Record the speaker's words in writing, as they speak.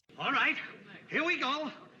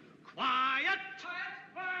go. Quiet.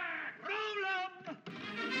 Roll 'em.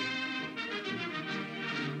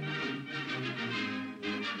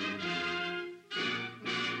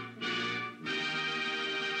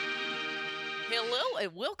 Hello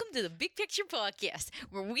and welcome to the Big Picture Podcast,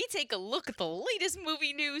 where we take a look at the latest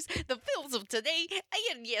movie news, the films of today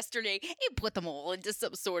and yesterday, and put them all into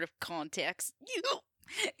some sort of context.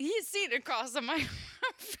 You see it across the microphone.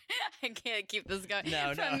 I can't keep this going.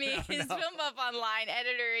 From me, his Film Buff Online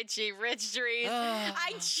editor-in-chief, Rich Drees.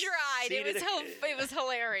 I tried. It was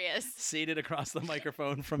hilarious. Seated across the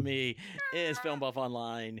microphone from me is Film Buff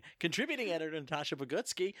Online contributing editor Natasha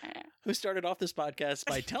Bogutsky, who started off this podcast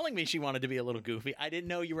by telling me she wanted to be a little goofy. I didn't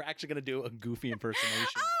know you were actually going to do a goofy impersonation.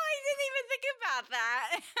 I didn't even think about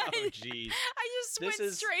that. Oh, jeez. I just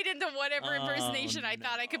went straight into whatever impersonation I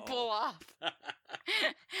thought I could pull off.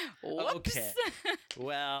 Whoops. Okay.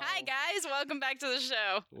 Well. Hi, guys. Welcome back to the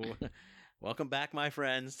show. Welcome back, my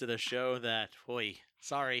friends, to the show that,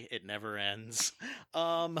 sorry, it never ends.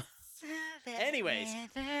 Anyways,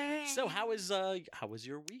 so how was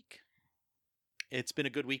your week? It's been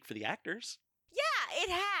a good week for the actors. Yeah, it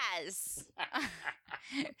has.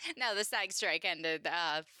 No, the SAG strike ended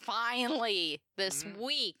finally this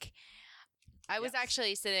week. I was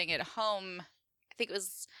actually sitting at home, I think it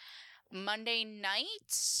was Wednesday night.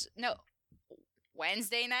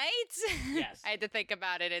 Yes. I had to think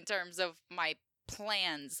about it in terms of my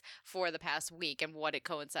plans for the past week and what it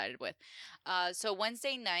coincided with. So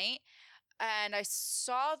Wednesday night, and I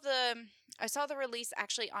saw the release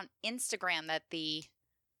actually on Instagram that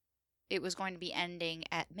it was going to be ending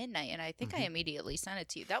at midnight, and I think I immediately sent it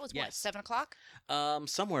to you. That was what, 7 o'clock?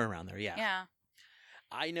 Somewhere around there, yeah. Yeah.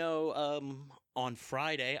 I know on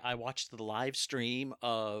Friday I watched the live stream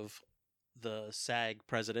of the SAG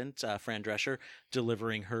president, Fran Drescher,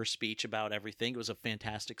 delivering her speech about everything. It was a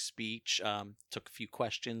fantastic speech. Took a few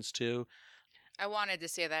questions, too. I wanted to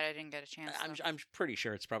say that. I didn't get a chance. I'm pretty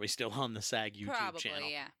sure it's probably still on the SAG YouTube channel.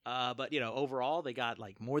 Probably, yeah. But, overall, they got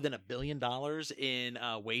like more than $1 billion in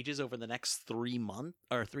wages over the next 3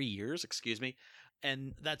 years,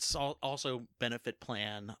 And that's also benefit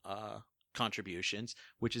plan contributions,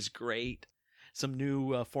 which is great. Some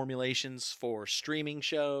new formulations for streaming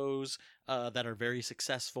shows that are very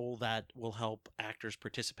successful that will help actors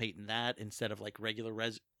participate in that instead of like regular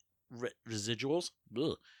residuals.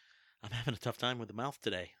 Ugh. I'm having a tough time with the mouth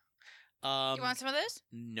today. You want some of this?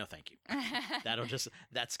 No, thank you.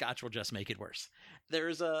 That scotch will just make it worse.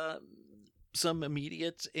 There's some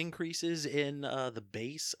immediate increases in the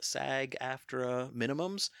base SAG-AFTRA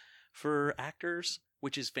minimums for actors,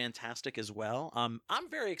 which is fantastic as well. I'm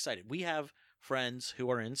very excited. We have friends who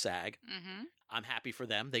are in SAG. Mm-hmm. I'm happy for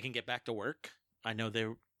them. They can get back to work. I know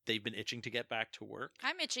they've been itching to get back to work.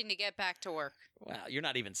 I'm itching to get back to work. Well, you're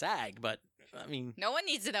not even SAG, but I mean... No one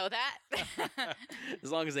needs to know that.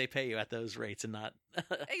 As long as they pay you at those rates and not...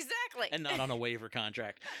 Exactly. And not on a waiver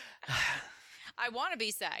contract. I want to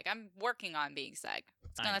be SAG. I'm working on being SAG.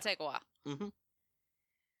 It's going to take a while. Mm-hmm.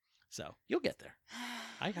 So, you'll get there.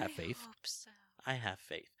 I have faith. I hope so. I have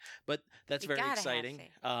faith. But that's very exciting.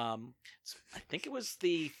 I think it was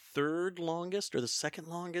the third longest or the second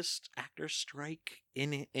longest actor strike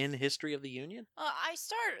in history of the union. I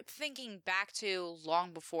start thinking back to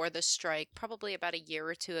long before the strike, probably about a year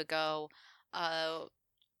or two ago.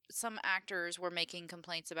 Some actors were making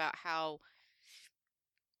complaints about how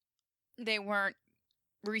they weren't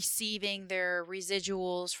receiving their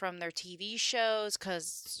residuals from their TV shows because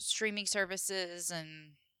streaming services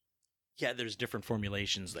and... Yeah, there's different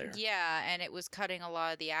formulations there. Yeah, and it was cutting a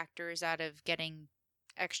lot of the actors out of getting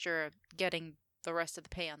the rest of the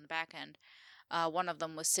pay on the back end. One of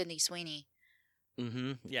them was Sydney Sweeney.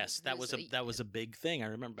 Mm-hmm. Yes, that was a big thing. I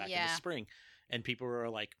remember back in the spring, and people were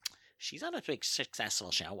like, "She's on a big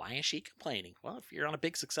successful show. Why is she complaining?" Well, if you're on a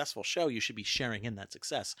big successful show, you should be sharing in that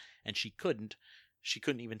success. And she couldn't. She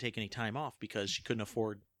couldn't even take any time off because she couldn't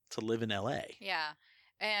afford to live in L.A. Yeah.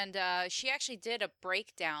 And she actually did a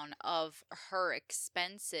breakdown of her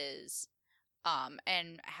expenses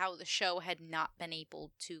and how the show had not been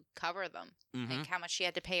able to cover them. Mm-hmm. Like how much she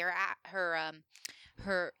had to pay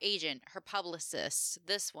her agent, her publicist,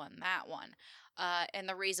 this one, that one. And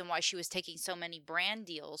the reason why she was taking so many brand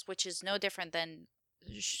deals, which is no different than,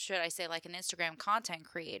 should I say, like an Instagram content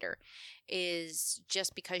creator, is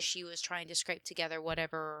just because she was trying to scrape together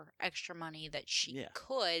whatever extra money that she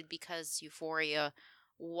could because Euphoria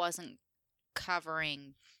wasn't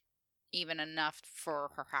covering even enough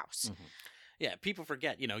for her house. Mm-hmm. Yeah, people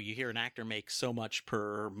forget, you hear an actor make so much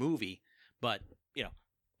per movie, but,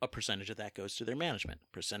 a percentage of that goes to their management,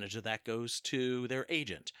 percentage of that goes to their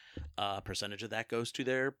agent, percentage of that goes to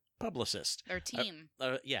their publicist, Their team.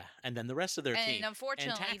 yeah, and then the rest of their team. And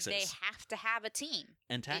unfortunately, and they have to have a team.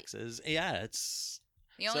 And taxes. Yeah, it's...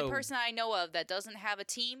 The only person I know of that doesn't have a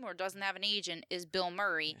team or doesn't have an agent is Bill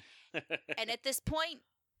Murray. And at this point,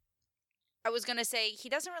 I was going to say he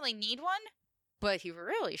doesn't really need one, but he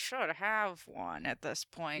really should have one at this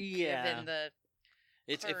point. Yeah. Given the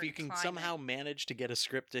It's if you can climate. somehow manage to get a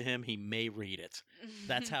script to him, he may read it.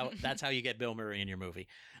 That's how you get Bill Murray in your movie.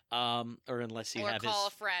 Or unless you have call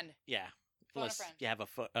his... a friend. Yeah. Phone a Unless friend. you have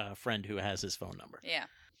a friend who has his phone number. Yeah.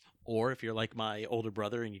 Or if you're like my older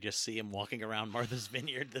brother and you just see him walking around Martha's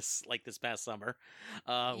Vineyard this past summer.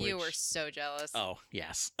 You were so jealous. Oh,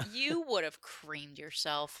 yes. You would have creamed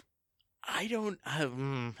yourself. I don't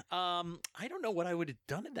know what I would have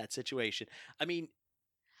done in that situation. I mean,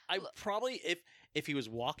 I probably if he was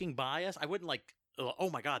walking by us, I wouldn't like,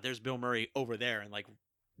 oh my God, there's Bill Murray over there, and like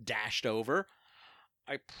dashed over.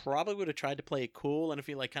 I probably would have tried to play it cool, and if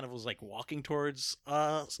he like kind of was like walking towards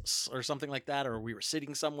us or something like that, or we were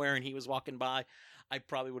sitting somewhere and he was walking by, I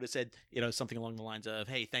probably would have said, something along the lines of,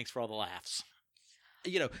 "Hey, thanks for all the laughs,"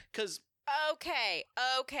 because. Okay.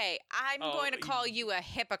 I'm going to call you a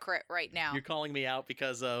hypocrite right now. You're calling me out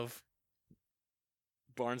because of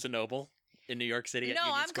Barnes & Noble in New York City at No,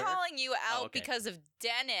 Union I'm Square? calling you out okay. because of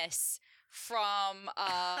Dennis from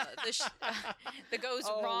the Goes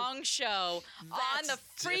Wrong show on the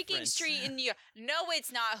freaking different. street in New York. No,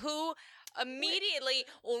 it's not. Who immediately,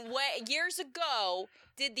 years ago,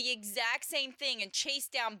 did the exact same thing and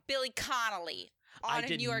chased down Billy Connolly. I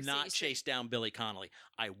did New York not City street. chase down Billy Connolly.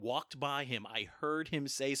 I walked by him. I heard him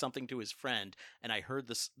say something to his friend, and I heard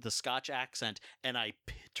the Scotch accent, and I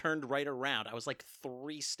turned right around. I was like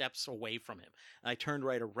 3 steps away from him. And I turned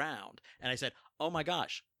right around, and I said, "Oh my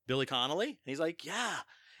gosh, Billy Connolly?" And he's like, "Yeah."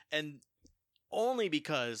 And only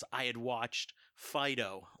because I had watched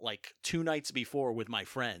Fido like 2 nights before with my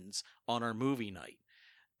friends on our movie night.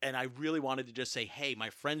 And I really wanted to just say, "Hey,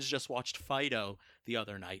 my friends just watched Fido the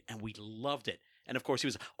other night, and we loved it." And of course he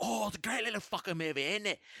was, "Oh, it's a great little fucking movie, isn't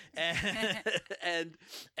it?"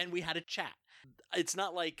 And we had a chat. It's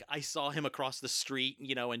not like I saw him across the street,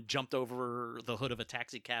 and jumped over the hood of a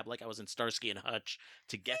taxi cab like I was in Starsky and Hutch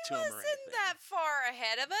to get to him or anything. He wasn't that far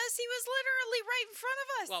ahead of us. He was literally right in front of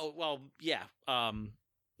us. Well,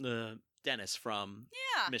 yeah. Dennis from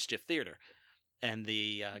Mischief Theater and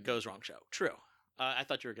the Goes Wrong show. True. I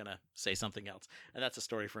thought you were going to say something else. And that's a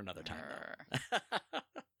story for another time, though.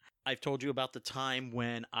 I've told you about the time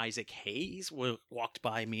when Isaac Hayes walked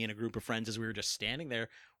by me and a group of friends as we were just standing there.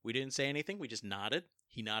 We didn't say anything. We just nodded.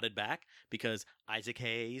 He nodded back because Isaac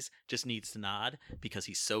Hayes just needs to nod because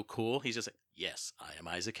he's so cool. He's just like, "Yes, I am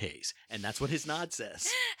Isaac Hayes." And that's what his nod says.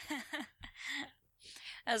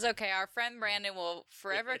 That's okay. Our friend Brandon will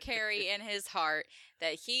forever carry in his heart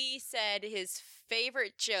that he said his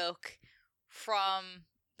favorite joke from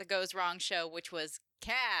the Goes Wrong show, which was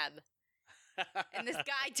 "cab." And this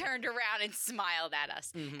guy turned around and smiled at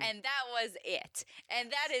us. Mm-hmm. And that was it.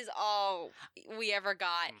 And that is all we ever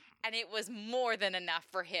got. And it was more than enough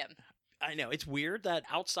for him. I know. It's weird that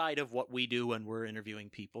outside of what we do when we're interviewing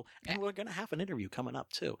people, and we're going to have an interview coming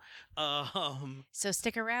up too. So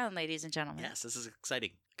stick around, ladies and gentlemen. Yes, this is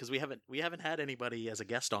exciting because we haven't had anybody as a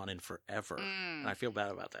guest on in forever. And I feel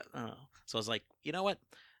bad about that. So I was like, you know what?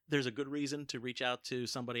 There's a good reason to reach out to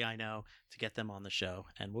somebody I know to get them on the show.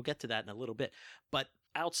 And we'll get to that in a little bit. But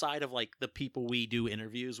outside of like the people we do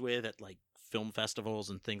interviews with at like film festivals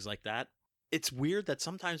and things like that, it's weird that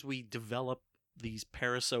sometimes we develop these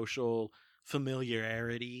parasocial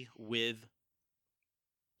familiarity with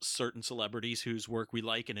certain celebrities whose work we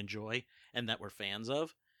like and enjoy and that we're fans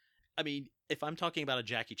of. I mean, if I'm talking about a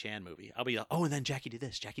Jackie Chan movie, I'll be like, "Oh, and then Jackie did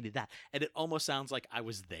this, Jackie did that." And it almost sounds like I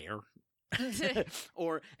was there.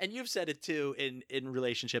 And you've said it too in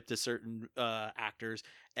relationship to certain actors,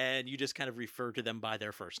 and you just kind of refer to them by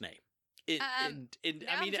their first name. I'm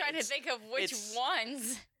trying to think of which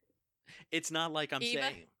ones. It's not like I'm Eva?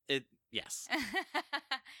 saying it. Yes.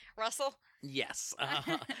 Russell? Yes.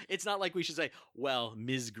 It's not like we should say, "Well,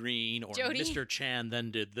 Ms. Green or Jody? Mr. Chan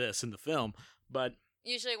then did this in the film," but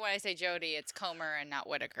Usually when I say Jody, it's Comer and not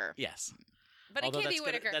Whitaker. yes. But Although it can't be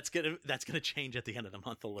Whitaker. That's gonna change at the end of the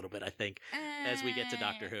month a little bit, I think, as we get to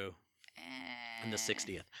Doctor Who in the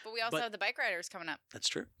 60th. But we also have the bike riders coming up. That's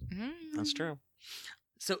true. That's true.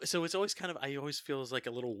 So it's always I always feel like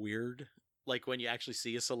a little weird, like when you actually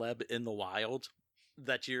see a celeb in the wild,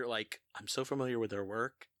 that you're like, I'm so familiar with their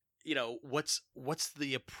work. What's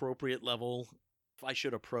the appropriate level I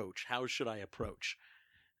should approach? How should I approach?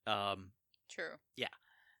 True. Yeah.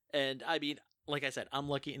 And I mean, like I said, I'm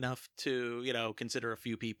lucky enough to, consider a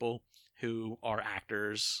few people who are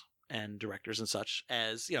actors and directors and such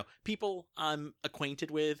as, people I'm acquainted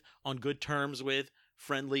with, on good terms with,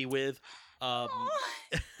 friendly with.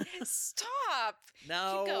 Stop.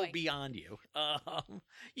 No, Keep going. beyond you.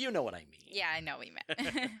 You know what I mean. Yeah, I know what you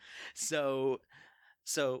meant. So,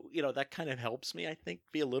 that kind of helps me, I think,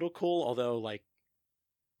 be a little cool. Although, like,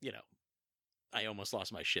 I almost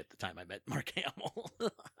lost my shit the time I met Mark Hamill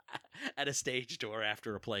at a stage door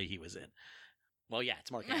after a play he was in. Well, yeah, it's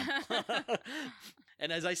Mark Hamill.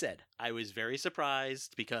 And as I said, I was very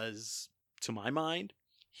surprised because, to my mind,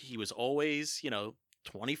 he was always,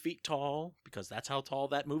 20 feet tall, because that's how tall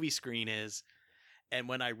that movie screen is. And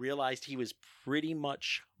when I realized he was pretty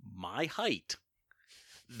much my height,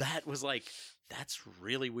 that was like, that's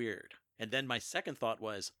really weird. And then my second thought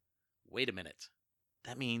was, wait a minute.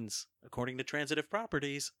 That means, according to transitive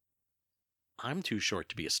properties, I'm too short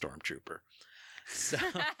to be a stormtrooper.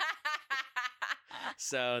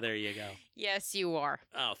 So there you go. Yes, you are.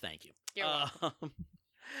 Oh, thank you. You're welcome.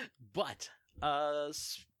 But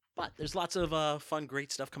there's lots of fun,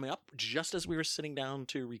 great stuff coming up. Just as we were sitting down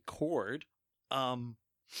to record, I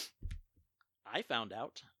found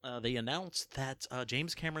out they announced that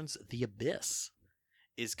James Cameron's The Abyss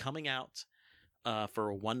is coming out for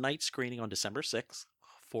a one-night screening on December 6th,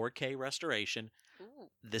 4K restoration. Ooh.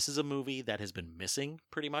 This is a movie that has been missing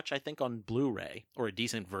pretty much, I think, on Blu-ray, or a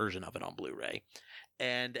decent version of it on Blu-ray.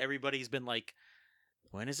 And everybody's been like,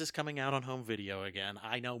 when is this coming out on home video again?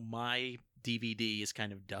 I know my DVD is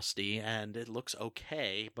kind of dusty and it looks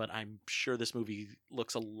okay, but I'm sure this movie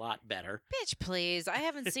looks a lot better. Bitch, please. I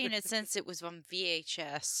haven't seen it since it was on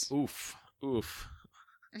VHS. Oof.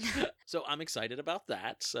 So I'm excited about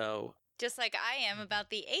that. So Just like I am about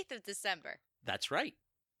the 8th of December. that's right.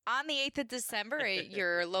 On the 8th of December at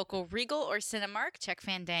your local Regal or Cinemark, check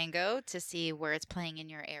Fandango to see where it's playing in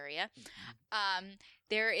your area.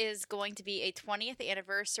 There is going to be a 20th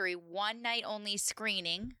anniversary one-night only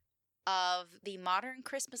screening of the modern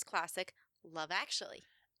Christmas classic, Love Actually.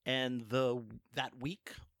 And that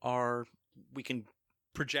week, we can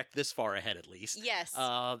project this far ahead at least. Yes.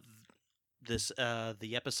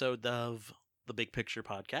 The episode of the Big Picture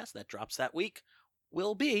podcast that drops that week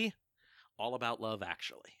will be all about Love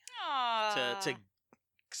Actually. Aww. To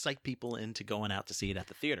excite people into going out to see it at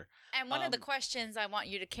the theater. And one of the questions I want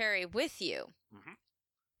you to carry with you,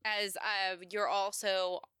 as you're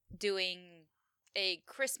also doing a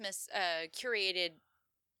Christmas curated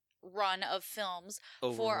run of films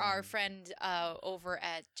for our friend over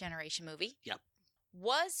at Generation Movie. Yep.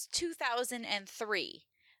 Was 2003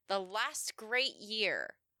 the last great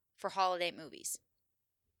year for holiday movies?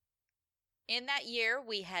 In that year,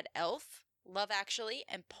 we had Elf, Love Actually,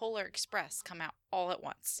 and Polar Express come out all at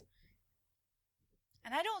once.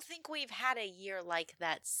 And I don't think we've had a year like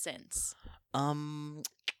that since. I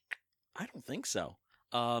don't think so.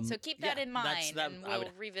 So keep that in mind, and we'll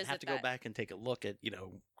revisit that. I have to go back and take a look at,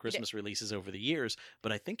 Christmas releases over the years,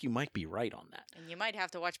 but I think you might be right on that. And you might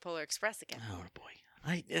have to watch Polar Express again. Oh, boy.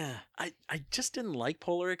 I just didn't like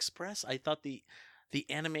Polar Express. I thought the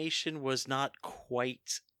animation was not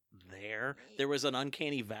quite there. There was an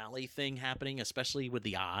uncanny valley thing happening, especially with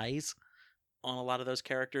the eyes on a lot of those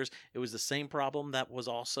characters. It was the same problem that was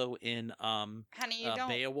also in Honey, you don't...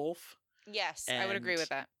 Beowulf. Yes, I would agree with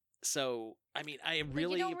that. So, I mean, I But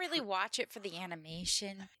really... you don't really watch it for the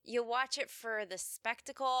animation. You watch it for the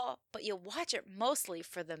spectacle, but you watch it mostly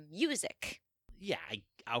for the music. Yeah,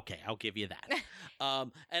 okay, I'll give you that.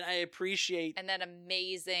 And I appreciate... And that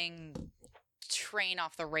amazing train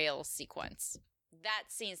off the rails sequence. That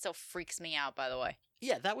scene still freaks me out, by the way.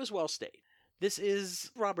 Yeah, that was well stated. This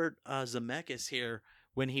is Robert Zemeckis here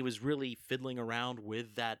when he was really fiddling around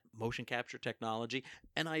with that motion capture technology.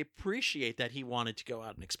 And I appreciate that he wanted to go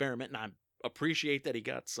out and experiment. And I appreciate that he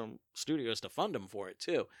got some studios to fund him for it,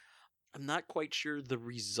 too. I'm not quite sure the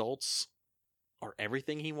results are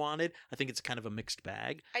everything he wanted. I think it's kind of a mixed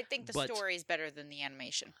bag. I think the story is better than the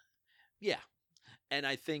animation. Yeah. And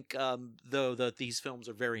I think, though, that these films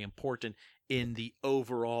are very important in the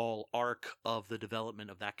overall arc of the development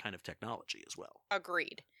of that kind of technology as well.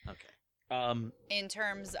 Agreed. Okay. In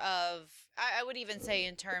terms of, I would even say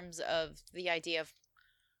in terms of the idea of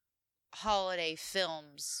holiday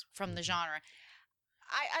films from the genre,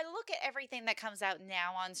 I look at everything that comes out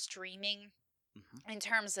now on streaming in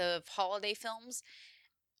terms of holiday films.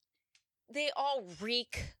 They all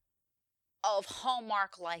reek of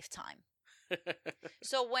Hallmark Lifetime.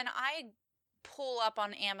 So when I pull up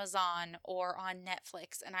on Amazon or on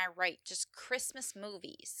Netflix and I write just Christmas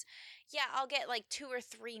movies, yeah, I'll get like 2 or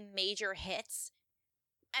 3 major hits,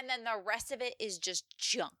 and then the rest of it is just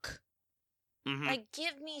junk. Mhm. Like,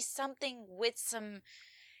 give me something with some.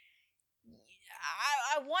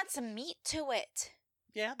 I want some meat to it.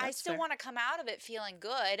 Yeah, I that's still fair. want to come out of it feeling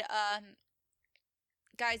good.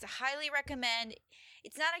 Guys, I highly recommend.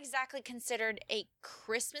 It's not exactly considered a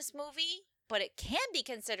Christmas movie, but it can be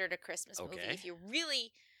considered a Christmas movie Okay. if you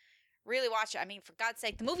really, really watch it. I mean, for God's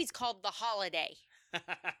sake, the movie's called The Holiday.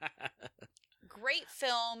 Great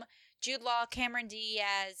film. Jude Law, Cameron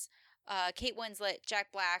Diaz, Kate Winslet,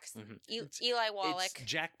 Jack Black, Mhm. Eli Wallach. It's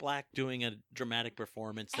Jack Black doing a dramatic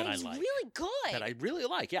performance that and I he's like. really good. That I really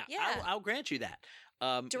like. Yeah, Yeah. I'll grant you that.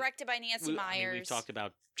 Directed by Nancy Myers. we've talked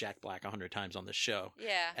about Jack Black 100 times on this show.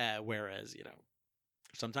 Yeah. Whereas,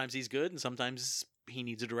 sometimes he's good and sometimes he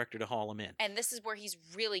needs a director to haul him in. And this is where he's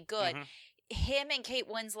really good. Mhm. Him and Kate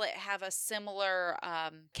Winslet have a similar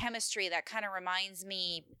chemistry that kind of reminds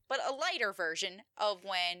me, but a lighter version of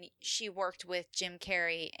when she worked with Jim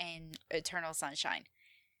Carrey in Eternal Sunshine.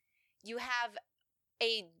 You have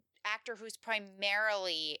a actor who's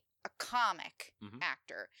primarily a comic Mhm.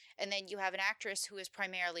 actor, and then you have an actress who is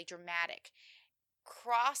primarily dramatic.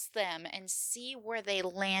 Cross them and see where they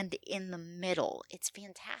land in the middle. It's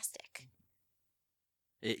fantastic.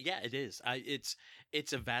 It is.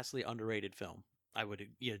 It's a vastly underrated film. I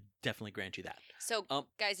would definitely grant you that. So, Um,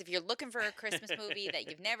 guys, if you're looking for a Christmas movie that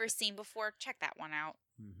you've never seen before, check that one out.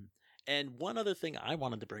 Mhm. And one other thing I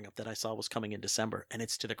wanted to bring up that I saw was coming in December, and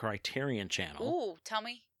it's to the Criterion Channel. Ooh, tell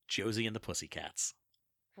me. Josie and the Pussycats.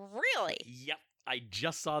 Really? Yep. I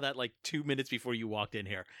just saw that like 2 minutes before you walked in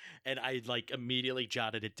here, and I like immediately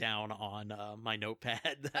jotted it down on my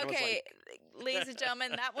notepad. I was Okay, like, ladies and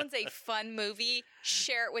gentlemen, that one's a fun movie.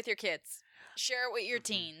 Share it with your kids. Share it with your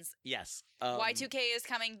teens. yes. Y2K is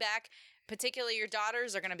coming back. Particularly your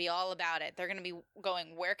daughters are going to be all about it. They're going to be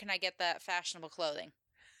going, where can I get that fashionable clothing?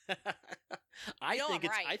 I know think I'm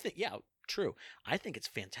it's. right. I think true. I think it's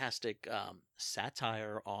fantastic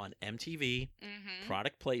satire on MTV, Mm-hmm.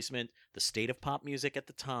 product placement, the state of pop music at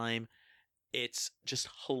the time. It's just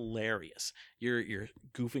hilarious. You're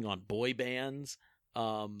goofing on boy bands.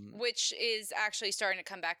 Which is actually starting to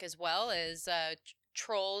come back as well as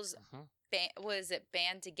Trolls. Was it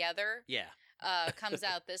Band Together? Yeah. Comes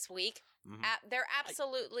out this week. Mhm. They're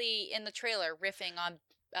absolutely in the trailer riffing on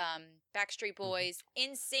Backstreet Boys.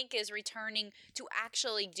 NSYNC is returning to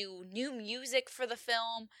actually do new music for the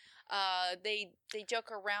film. They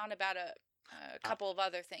joke around about a couple of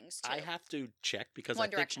other things too. I have to check because One I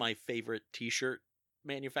think Direction. my favorite T-shirt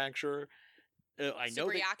manufacturer. I know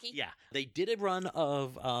that, Subarayaki? yeah, they did a run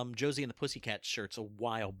of Josie and the Pussycat shirts a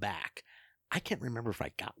while back. I can't remember if I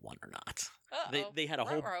got one or not. They had a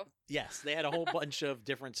whole Ruh-roh. yes, they had a whole bunch of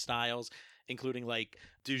different styles, including like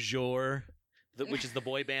Du Jour, which is the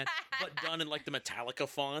boy band, but done in like the Metallica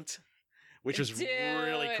font, which was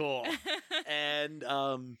really Dude. cool. And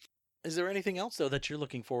is there anything else though that you're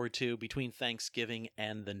looking forward to between Thanksgiving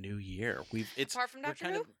and the New Year? Apart from we're Doctor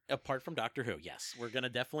kind Who? of- apart from Doctor Who, yes, we're gonna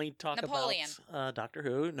definitely talk Napoleon. about Doctor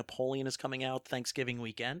Who. Napoleon is coming out Thanksgiving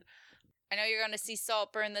weekend. I know you're going to see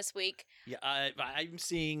Saltburn this week. Yeah, I'm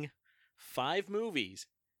seeing 5 movies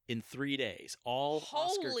in 3 days, all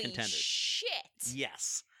Oscar Holy contenders. shit.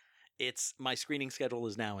 Yes, it's my screening schedule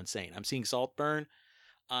is now insane. I'm seeing Saltburn.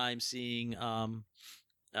 I'm seeing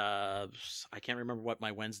I can't remember what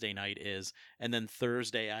my Wednesday night is, and then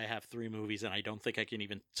Thursday I have 3 movies, and I don't think I can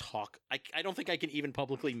even talk. I don't think I can even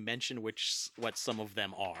publicly mention what some of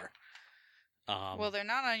them are. Well, they're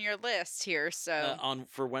not on your list here, so.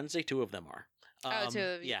 For Wednesday, 2 of them are. Two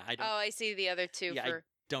of you. Yeah, I don't. Oh, I see the other two yeah, for. I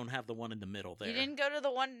don't have the one in the middle there. You didn't go to the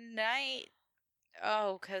one night?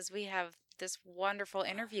 Oh, because we have this wonderful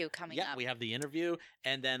interview coming Yeah, up. we have the interview,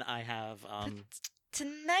 and then I have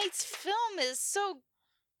Tonight's film is so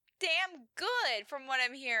damn good from what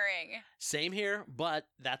I'm hearing. same here, but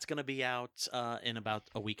that's going to be out in about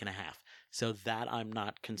a week and a half. So that I'm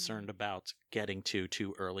not concerned about getting to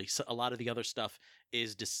too early. So a lot of the other stuff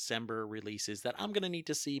is December releases that I'm going to need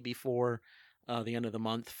to see before the end of the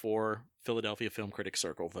month for Philadelphia Film Critics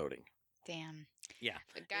Circle voting. Damn. Yeah.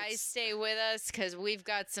 But guys, It's- stay with us because we've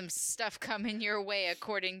got some stuff coming your way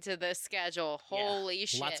according to the schedule. Yeah. Holy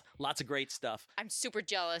shit. Lots of great stuff. I'm super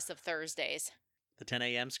jealous of Thursdays. The 10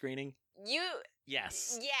 a.m. screening? You.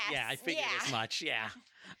 Yes. Yes, Yeah, I figured yeah. as much. Yeah.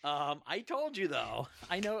 I told you though.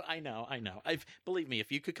 I know. Believe me,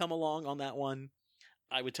 if you could come along on that one,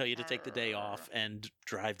 I would tell you to take the day off and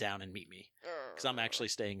drive down and meet me because I'm actually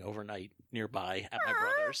staying overnight nearby at my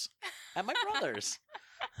brother's. At my brother's.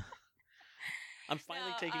 I'm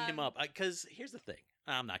finally No, taking him up because here's the thing.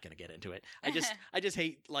 I'm not going to get into it. I just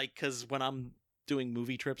hate because when I'm doing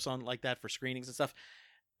movie trips on like that for screenings and stuff,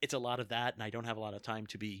 it's a lot of that, and I don't have a lot of time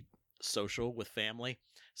to be social with family.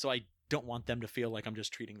 So I don't want them to feel like I'm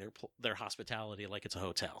just treating their hospitality like it's a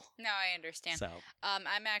hotel. No, I understand. So,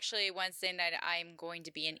 I'm actually Wednesday night. I'm going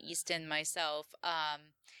to be in Easton myself.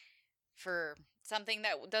 For something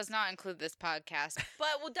that does not include this podcast,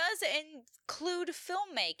 but does include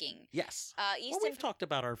filmmaking. yes. Easton. Well, we've talked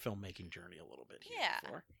about our filmmaking journey a little bit here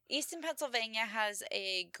before. Easton, Pennsylvania has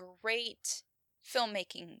a great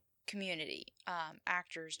filmmaking community.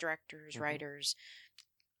 Actors, directors, writers,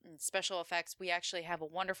 and special effects. We actually have a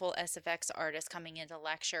wonderful SFX artist coming in to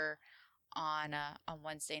lecture on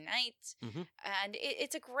Wednesday nights, and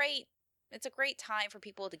it's a great time for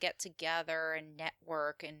people to get together and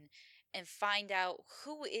network and find out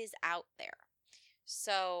who is out there.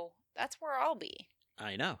 So that's where I'll be.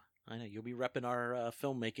 I know. You'll be repping our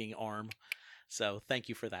filmmaking arm. So thank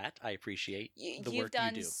you for that. I appreciate the work you do. You've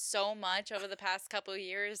done so much over the past couple of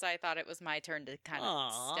years. I thought it was my turn to kind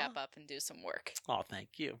of step up and do some work. Oh,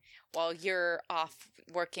 thank you. While you're off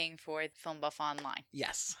working for Film Buff Online.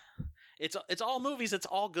 Yes. It's all movies. It's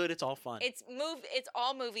all good. It's all fun. It's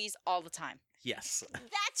all movies all the time. Yes.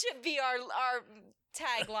 That should be our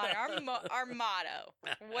tagline, our motto,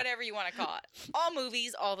 whatever you want to call it. All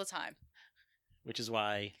movies all the time. Which is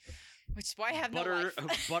why I have no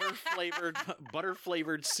life. butter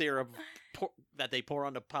flavored syrup that they pour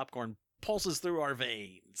onto popcorn pulses through our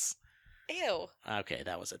veins. Ew. Okay,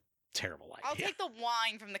 that was a terrible idea. I'll take the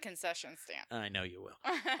wine from the concession stand. I know you will.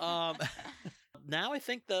 Now I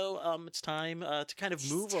think, though, it's time to kind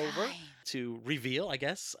of move over to reveal, I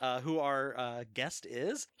guess, who our guest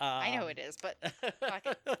is. I know it is, but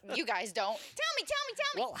you guys don't. Tell me.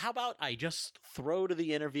 Well, how about I just throw to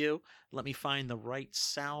the interview? Let me find the right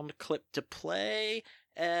sound clip to play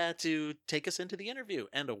to take us into the interview.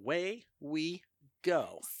 And away we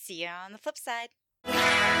go. See you on the flip side.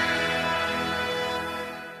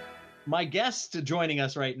 My guest joining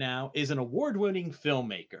us right now is an award-winning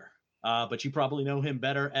filmmaker. But you probably know him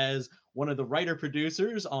better as one of the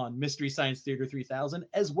writer-producers on Mystery Science Theater 3000,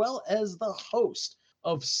 as well as the host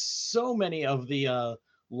of so many of the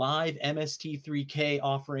live MST3K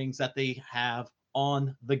offerings that they have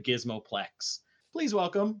on the Gizmoplex. Please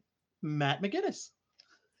welcome Matt McGinnis.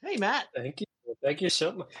 Hey, Matt. Thank you. Thank you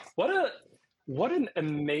so much. What an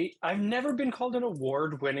amazing... I've never been called an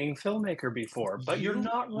award-winning filmmaker before, but you're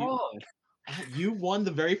not wrong. You won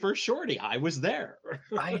the very first shorty. I was there.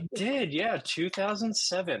 I did, yeah,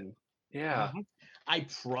 2007. Yeah. I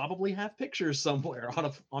probably have pictures somewhere on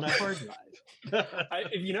a hard drive.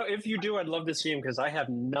 If you do, I'd love to see them because I have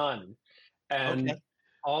none. And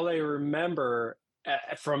all I remember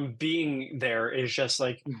from being there is just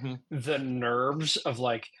like the nerves of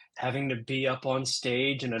like having to be up on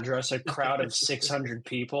stage and address a crowd of 600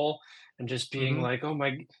 people. And just being like, oh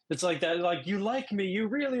my, it's like that, like, you like me, you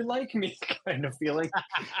really like me kind of feeling.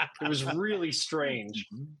 It was really strange.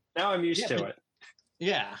 Now I'm used to it.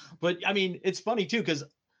 Yeah. But I mean, it's funny too, because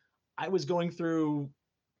I was going through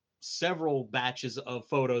several batches of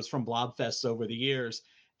photos from Blobfests over the years.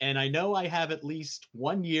 And I know I have at least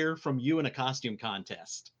 1 year from you in a costume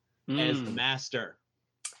contest as the master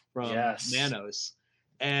from Manos.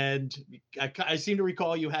 And I seem to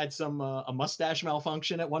recall you had some a mustache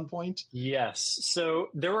malfunction at one point. Yes. So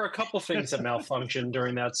there were a couple things that malfunctioned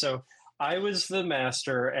during that. So I was the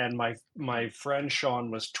master and my friend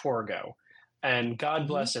Sean was Torgo. And God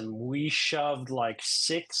bless him, we shoved like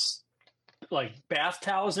 6 bath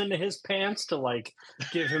towels into his pants to like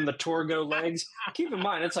give him the Torgo legs. Keep in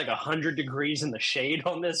mind, it's like 100 degrees in the shade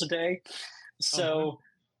on this day. So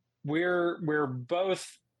we're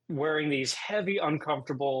both wearing these heavy,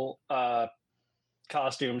 uncomfortable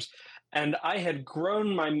costumes. And I had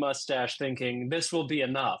grown my mustache thinking this will be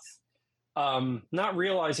enough. Not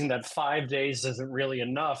realizing that 5 days isn't really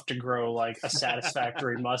enough to grow like a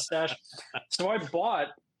satisfactory mustache. So I bought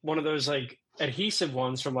one of those like adhesive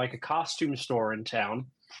ones from like a costume store in town.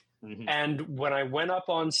 And when I went up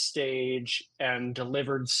on stage and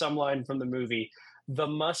delivered some line from the movie, the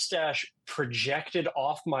mustache projected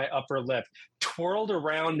off my upper lip, twirled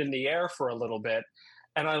around in the air for a little bit,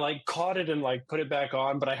 and I like caught it and like put it back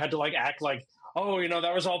on, but I had to like act like, oh,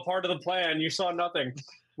 that was all part of the plan. You saw nothing.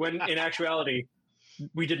 When in actuality,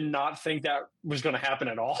 we did not think that was going to happen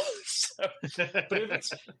at all. But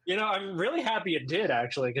it's, I'm really happy it did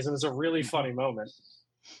actually, because it was a really funny moment.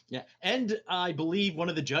 Yeah. And I believe one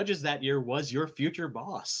of the judges that year was your future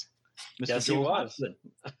boss. Mr. Yes, Joel he was. Hudson.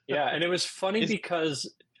 Yeah, and it was funny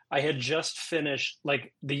because I had just finished,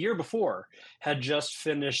 like the year before, had just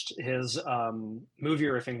finished his movie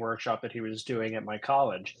riffing workshop that he was doing at my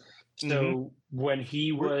college. So when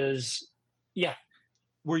he was,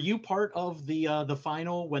 were you part of the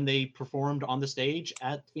final when they performed on the stage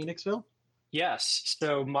at Phoenixville? Yes.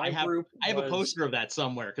 So my group I have a poster of that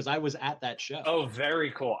somewhere because I was at that show. Oh,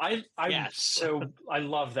 very cool. Yes. I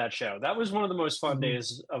love that show. That was one of the most fun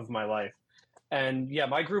days of my life. And yeah,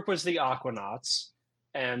 my group was the Aquanauts,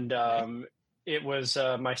 and it was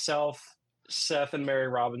myself, Seth, and Mary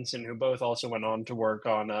Robinson, who both also went on to work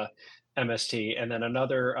on MST, and then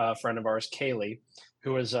another friend of ours, Kaylee,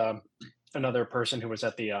 who was another person who was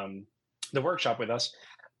at the workshop with us.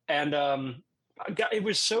 And it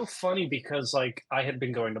was so funny because like I had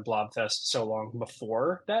been going to Blobfest so long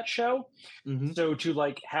before that show, so to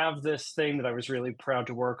like have this thing that I was really proud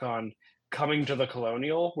to work on coming to the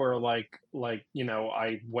Colonial, where like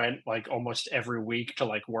I went like almost every week to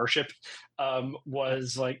like worship,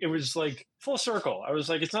 was like, it was like full circle. I was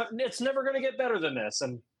like, it's never going to get better than this,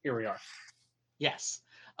 and here we are. Yes.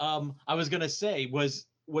 I was gonna say, is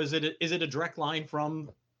it a direct line from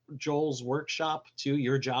Joel's workshop to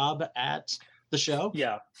your job at the show?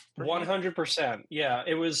 Yeah, 100%. Yeah,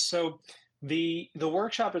 it was. So the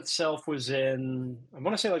workshop itself was in, I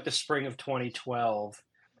want to say like the spring of 2012,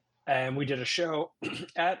 and we did a show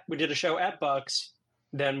at Bucks.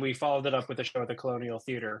 Then we followed it up with a show at the Colonial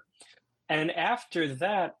Theater, and after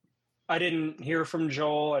that, I didn't hear from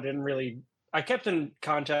Joel. I kept in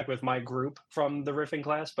contact with my group from the riffing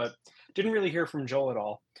class, but didn't really hear from Joel at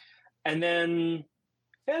all. And then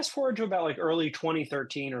fast forward to about like early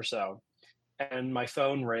 2013 or so, and my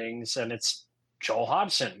phone rings and it's Joel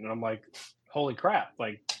Hodgson. And I'm like, holy crap,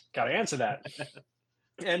 like, gotta answer that.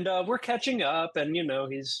 And we're catching up, and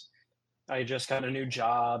I just got a new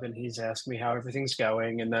job, and he's asked me how everything's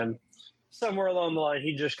going. And then somewhere along the line,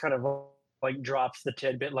 he just kind of like drops the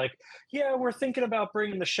tidbit, like, yeah, we're thinking about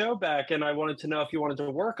bringing the show back, and I wanted to know if you wanted to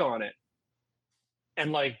work on it.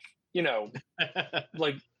 And like,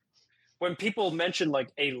 like when people mention like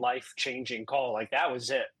a life-changing call, like that was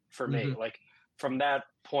it for me. Like from that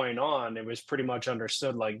point on, it was pretty much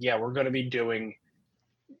understood, like, yeah, we're going to be doing,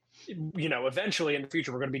 eventually in the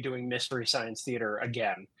future, we're going to be doing Mystery Science Theater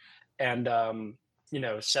again. And,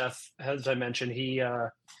 Seth, as I mentioned, he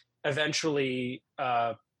eventually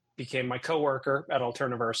became my coworker at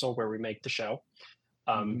Alterniversal, where we make the show.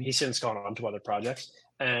 He's since gone on to other projects.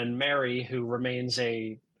 And Mary, who remains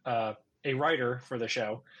a writer for the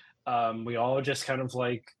show, we all just kind of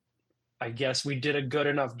like, I guess we did a good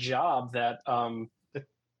enough job that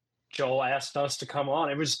Joel asked us to come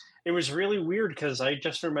on. It was really weird because I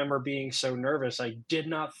just remember being so nervous. I did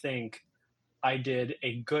not think I did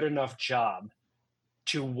a good enough job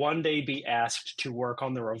to one day be asked to work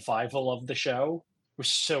on the revival of the show. It was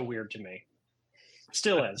so weird to me.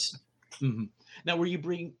 Still is. Now, were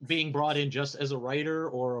you being brought in just as a writer,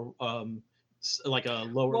 or like a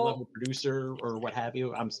lower level producer, or what have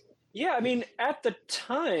you? Yeah, I mean, at the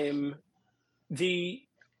time, the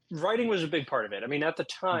writing was a big part of it. I mean, at the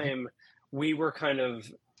time, we were kind of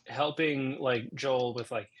helping like Joel with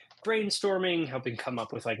like brainstorming, helping come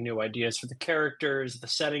up with like new ideas for the characters, the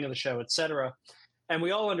setting of the show, etc. And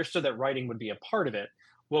we all understood that writing would be a part of it.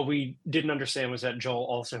 What we didn't understand was that Joel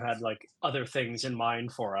also had like other things in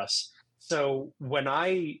mind for us. So when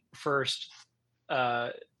I first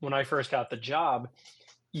got the job,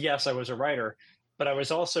 yes, I was a writer, but I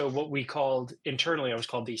was also what we called internally, I was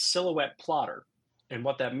called the silhouette plotter. And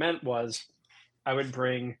what that meant was I would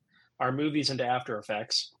bring our movies into After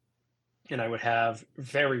Effects, and I would have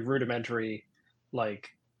very rudimentary,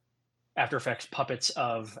 like, After Effects puppets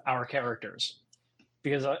of our characters.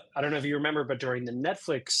 Because I don't know if you remember, but during the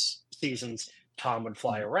Netflix seasons, Tom would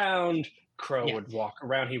fly around, Crow would walk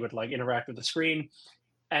around, he would like interact with the screen,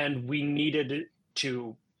 and we needed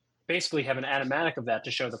to basically have an animatic of that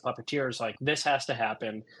to show the puppeteers like, this has to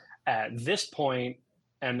happen at this point,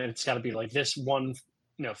 and it's got to be like this one,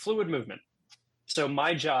 fluid movement. So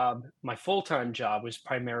my job, my full-time job, was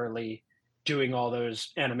primarily doing all those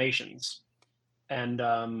animations. And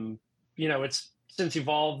it's since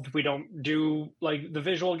evolved, we don't do like the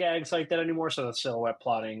visual gags like that anymore, so the silhouette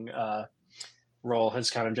plotting role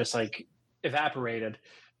has kind of just like evaporated.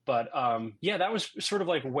 But that was sort of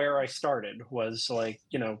like where I started, was like,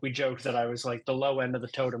 we joked that I was like the low end of the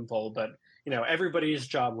totem pole, but everybody's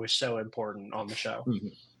job was so important on the show.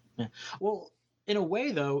 Yeah. Well, in a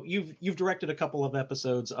way though, you've directed a couple of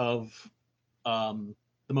episodes of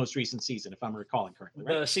the most recent season, if I'm recalling correctly,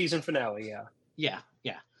 right? The season finale. Yeah.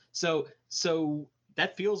 So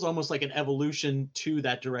that feels almost like an evolution to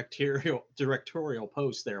that directorial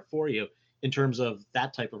post there for you in terms of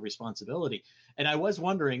that type of responsibility. And I was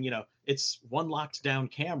wondering, it's one locked down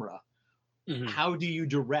camera. How do you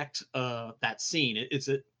direct that scene?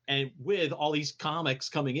 And with all these comics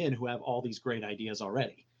coming in who have all these great ideas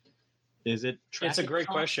already, is it? It's a great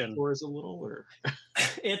question. Or is it a little? Or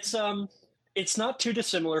it's It's not too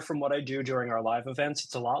dissimilar from what I do during our live events.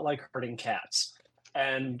 It's a lot like herding cats.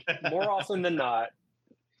 And more often than not,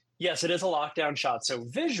 yes, it is a lockdown shot. So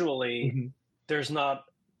visually, Mm-hmm. there's not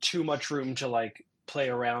too much room to like play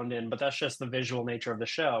around in, but that's just the visual nature of the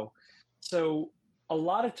show. So a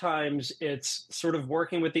lot of times it's sort of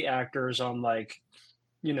working with the actors on like,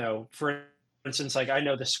 you know, for instance, like I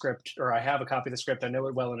know the script or I have a copy of the script, I know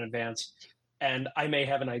it well in advance, and I may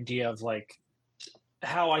have an idea of like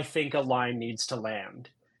how I think a line needs to land.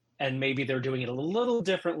 And maybe they're doing it a little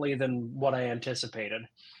differently than what I anticipated.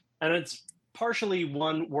 And it's partially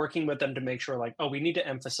one working with them to make sure like, oh, we need to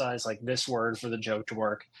emphasize like this word for the joke to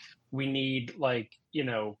work. We need like, you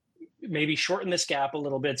know, maybe shorten this gap a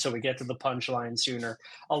little bit so we get to the punchline sooner.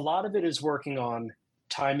 A lot of it is working on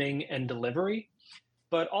timing and delivery,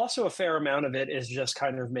 but also a fair amount of it is just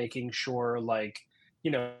kind of making sure like,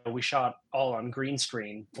 you know, we shot all on green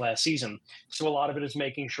screen last season. So a lot of it is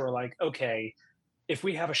making sure like, okay, if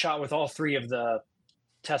we have a shot with all three of the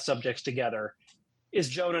test subjects together, is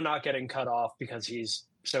Jonah not getting cut off because he's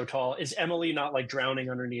so tall? Is Emily not like drowning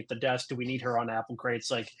underneath the desk? Do we need her on apple crates?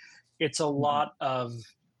 Like, it's a lot of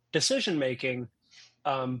decision making,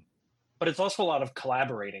 but it's also a lot of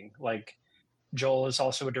collaborating. Like, Joel is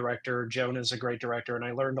also a director. Jonah is a great director, and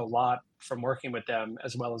I learned a lot from working with them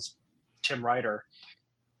as well as Tim Ryder.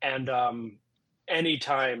 And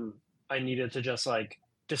anytime I needed to just like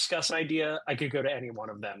discuss an idea, I could go to any one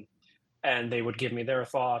of them and they would give me their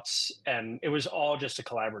thoughts. And it was all just a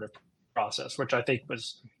collaborative process, which I think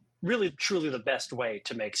was really, truly the best way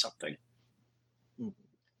to make something.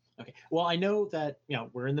 Okay. Well, I know that, you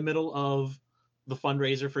know, we're in the middle of the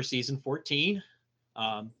fundraiser for season 14.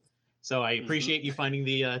 So I appreciate you finding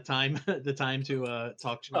the time to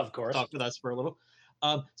talk with us for a little.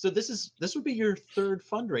 So this would be your third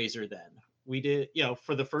fundraiser then. We did, you know,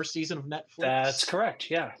 for the first season of Netflix. That's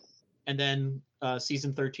correct. Yeah. And then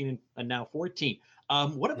season 13 and now 14.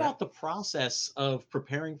 What about the process of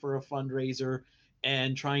preparing for a fundraiser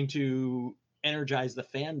and trying to energize the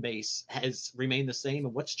fan base has remained the same,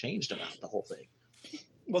 and what's changed about the whole thing?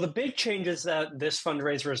 Well, the big change is that this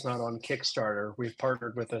fundraiser is not on Kickstarter. We've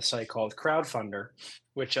partnered with a site called Crowdfunder,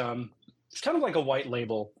 which it's kind of like a white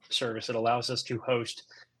label service. It allows us to host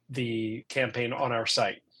the campaign on our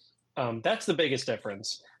site. That's the biggest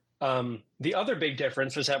difference. The other big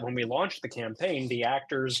difference was that when we launched the campaign, the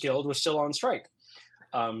Actors Guild was still on strike.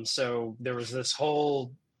 So there was this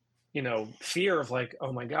whole, you know, fear of like,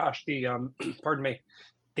 oh my gosh, the pardon me,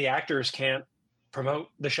 the actors can't promote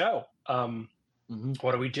the show.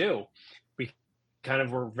 What do we do? We kind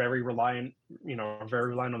of were very reliant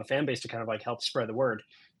on the fan base to kind of like help spread the word.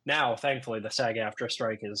 Now, thankfully, the SAG-AFTRA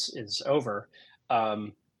strike is over.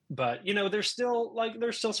 But you know, there's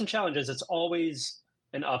still some challenges. It's always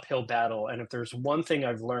an uphill battle. And if there's one thing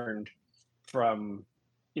I've learned from,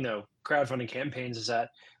 you know, crowdfunding campaigns is that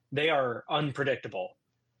they are unpredictable.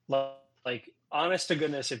 Like, honest to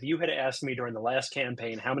goodness, if you had asked me during the last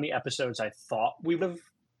campaign how many episodes I thought we would have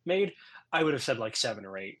made, I would have said like 7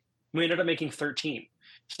 or 8. We ended up making 13.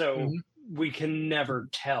 So we can never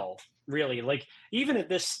tell, really. Like, even at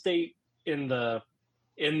this state in the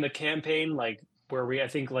campaign, like where I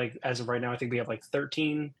think like as of right now, I think we have like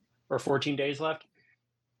 13 or 14 days left.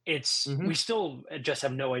 We still just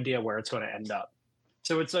have no idea where it's going to end up.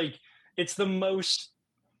 So it's like, it's the most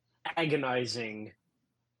agonizing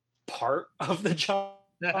part of the job,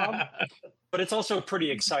 but it's also pretty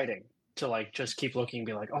exciting to like just keep looking and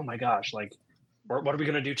be like, oh my gosh, like what are we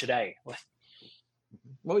going to do today?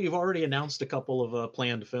 Well, you've already announced a couple of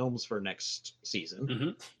planned films for next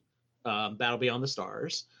season. Battle Beyond the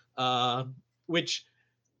Stars, which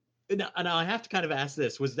now I have to kind of ask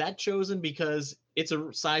this: was that chosen because it's a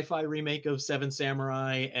sci-fi remake of Seven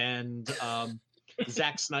Samurai, and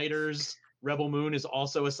Zack Snyder's Rebel Moon is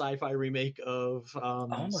also a sci-fi remake of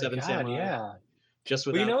Seven Samurai? Yeah, just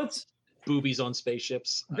without boobies on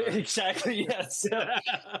spaceships. Exactly. Yes.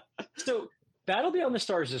 So Battle Beyond the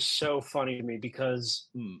Stars is so funny to me because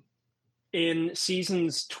in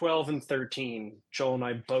seasons 12 and 13, Joel and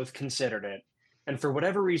I both considered it. And for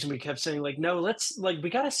whatever reason, we kept saying like, no, we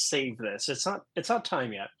got to save this. It's not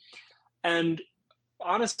time yet. And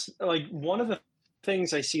honestly, like one of the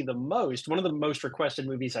things I see one of the most requested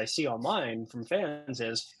movies I see online from fans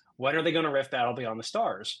is, when are they going to riff Battle Beyond the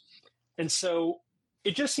Stars? And so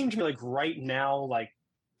it just seemed to me like right now, like,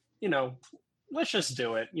 you know, let's just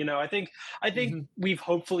do it. You know, I think we've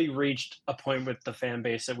hopefully reached a point with the fan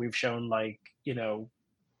base that we've shown like, you know,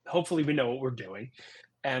 hopefully we know what we're doing,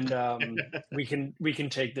 and we can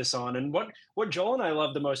take this on. And what Joel and I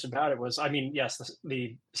loved the most about it was, I mean, yes,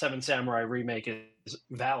 the Seven Samurai remake is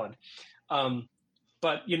valid.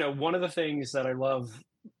 But one of the things that I love,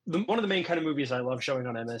 one of the main kind of movies I love showing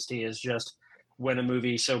on MST is just when a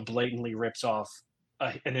movie so blatantly rips off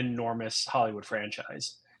an enormous Hollywood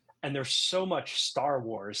franchise. And there's so much Star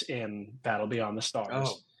Wars in Battle Beyond the Stars.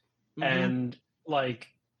 Oh. Mhm. And like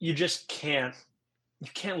you just can't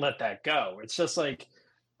let that go. It's just like,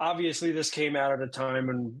 obviously this came out at a time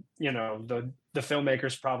when the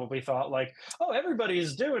filmmakers probably thought like, oh,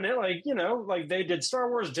 everybody's doing it, like like they did Star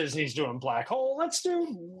Wars, Disney's doing Black Hole, let's do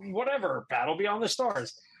whatever, Battle Beyond the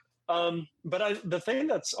Stars. But the thing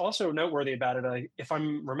that's also noteworthy about it, if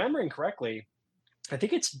I'm remembering correctly, I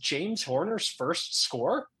think it's James Horner's first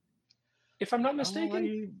score, if I'm not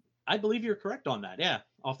mistaken. I believe you're correct on that. Yeah,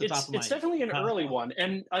 off the top of my head. It's definitely an early one,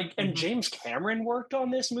 and James Cameron worked on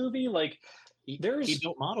this movie. Like, he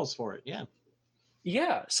built models for it.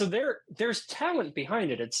 Yeah. So there's talent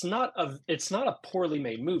behind it. It's not a poorly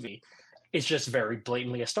made movie. It's just very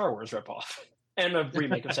blatantly a Star Wars ripoff and a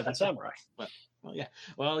remake of Seven Samurai. Well, yeah.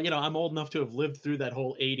 Well, I'm old enough to have lived through that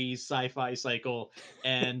whole 80s sci-fi cycle,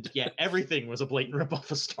 and yeah, everything was a blatant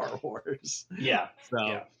ripoff of Star Wars. Yeah. So,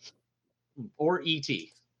 yeah. Or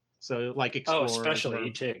E.T. So, like Explorers, especially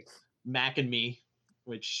E.T. Mac and Me,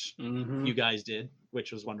 which you guys did,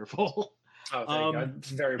 which was wonderful. Oh, thank you. I'm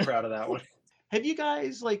very proud of that one. Have you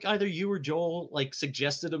guys, like, either you or Joel, like,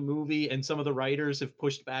 suggested a movie and some of the writers have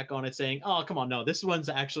pushed back on it saying, oh, come on, no, this one's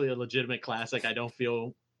actually a legitimate classic. I don't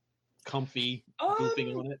feel comfy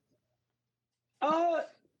goofing on it?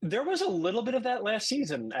 There was a little bit of that last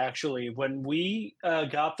season, actually, when we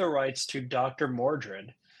got the rights to Dr.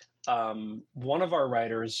 Mordred. One of our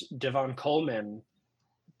writers, Devon Coleman,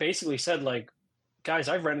 basically said, like, guys,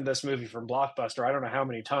 I've rented this movie from Blockbuster I don't know how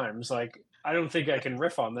many times. Like, I don't think I can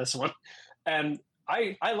riff on this one. And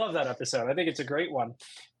I love that episode. I think it's a great one.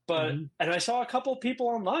 But and I saw a couple people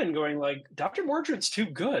online going like, Dr. Mordred's too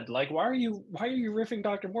good. Like, why are you riffing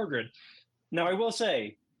Dr. Mordred? Now, I will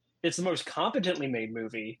say, it's the most competently made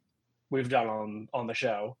movie we've done on the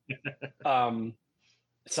show.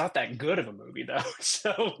 It's not that good of a movie though.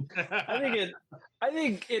 So I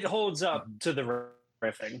think it holds up to the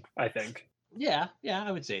riffing, I think. Yeah,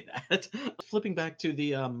 I would say that. Flipping back to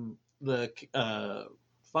the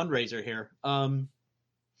fundraiser here.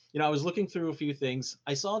 I was looking through a few things.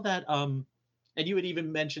 I saw that and you had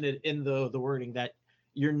even mentioned it in the wording that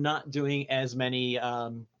you're not doing as many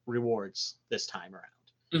rewards this time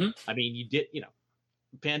around. I mean, you did,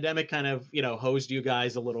 pandemic kind of, hosed you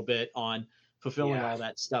guys a little bit on fulfilling all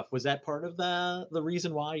that stuff. Was that part of the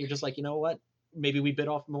reason why you're just like, you know what, maybe we bit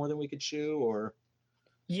off more than we could chew? Or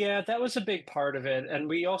yeah, that was a big part of it. And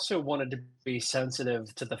we also wanted to be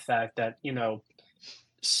sensitive to the fact that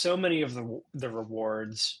so many of the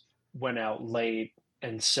rewards went out late,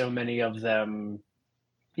 and so many of them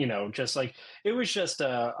just like, it was just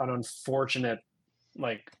an unfortunate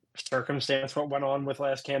like circumstance what went on with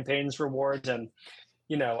last campaign's rewards. And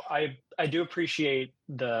I do appreciate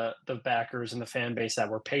the backers and the fan base that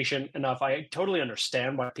were patient enough. I totally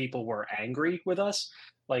understand why people were angry with us.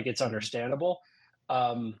 Like, it's understandable.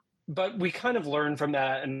 But we kind of learned from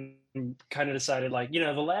that and kind of decided, like,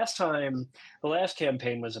 the last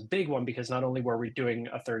campaign was a big one because not only were we doing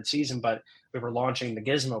a third season, but we were launching the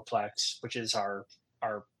Gizmoplex, which is our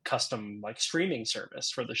custom like streaming service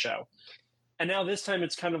for the show. And now this time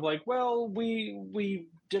it's kind of like, well, we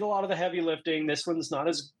did a lot of the heavy lifting. This one's not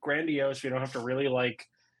as grandiose. We don't have to really like,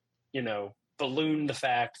 balloon the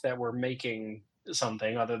fact that we're making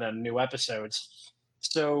something other than new episodes.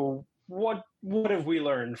 So what have we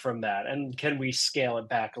learned from that? And can we scale it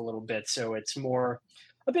back a little bit so it's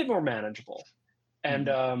a bit more manageable? And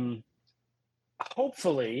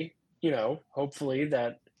hopefully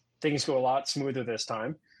that things go a lot smoother this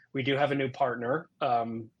time. We do have a new partner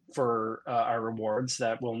for our rewards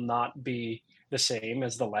that will not be the same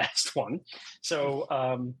as the last one. So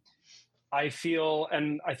I feel,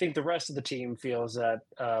 and I think the rest of the team feels that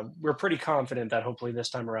we're pretty confident that hopefully this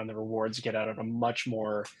time around the rewards get out at a much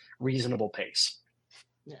more reasonable pace.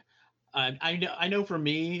 Yeah. I know for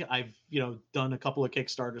me, I've, done a couple of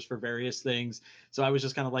Kickstarters for various things. So I was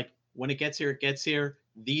just kind of like, when it gets here, it gets here.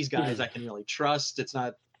 These guys I can really trust. It's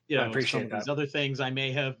not, I appreciate some of these other things I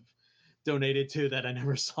may have donated to that I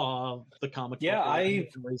never saw the comic book. Yeah,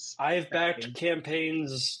 I've backed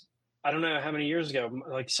campaigns, I don't know how many years ago,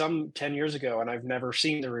 like some 10 years ago, and I've never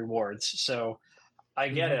seen the rewards. So I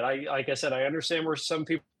get it. Like I said, I understand where some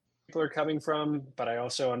people are coming from, but I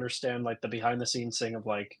also understand like the behind the scenes thing of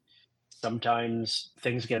like, sometimes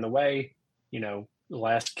things get in the way. The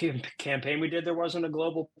last campaign we did, there wasn't a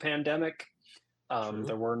global pandemic.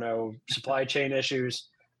 There were no supply chain issues.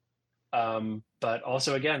 But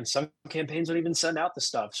also, again, some campaigns don't even send out the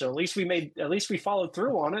stuff. So at least we followed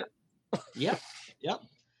through on it. Yep.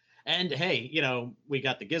 And hey, we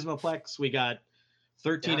got the Gizmoplex, we got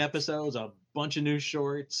 13 episodes, a bunch of new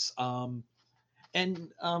shorts.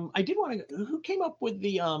 And I did want to. Who came up with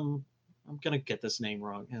the? I'm gonna get this name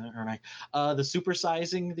wrong, aren't I? The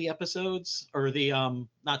supersizing the episodes, or the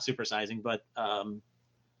not supersizing, but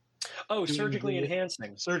surgically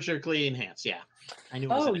enhancing. Surgically enhanced, yeah. I knew.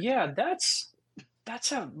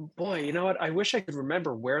 That's a boy. You know what? I wish I could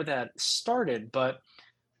remember where that started, but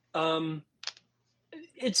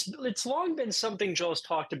it's long been something Joel's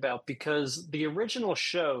talked about, because the original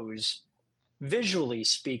shows, visually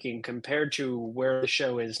speaking, compared to where the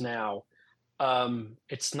show is now,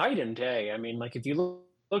 it's night and day. I mean, like, if you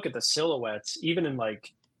look at the silhouettes, even in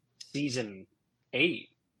like season 8,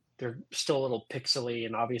 they're still a little pixely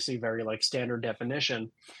and obviously very like standard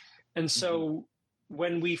definition. And so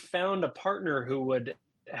when we found a partner who would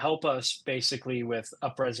help us basically with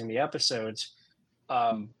upresing the episodes,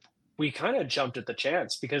 we kind of jumped at the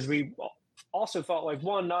chance, because we also thought, like,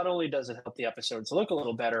 one, not only does it help the episodes look a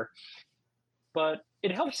little better, but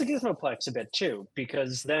it helps the Gizmoplex a bit too,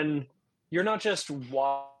 because then you're not just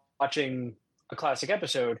watching a classic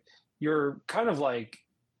episode, you're kind of like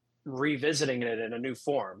revisiting it in a new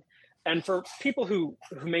form. And for people who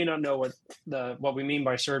may not know what we mean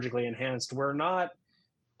by surgically enhanced, we're not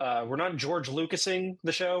George Lucasing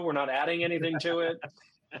the show. We're not adding anything to it.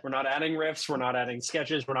 We're not adding riffs. We're not adding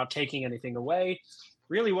sketches. We're not taking anything away.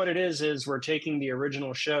 Really what it is we're taking the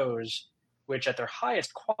original shows, which at their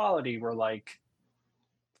highest quality were like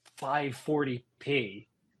 540p,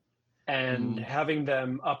 and having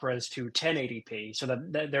them upres to 1080p, so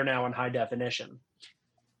that they're now in high definition.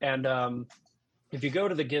 And if you go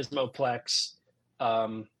to the Gizmoplex,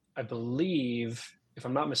 I believe, if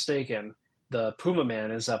I'm not mistaken, the Puma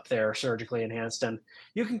Man is up there, surgically enhanced, and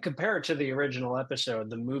you can compare it to the original episode.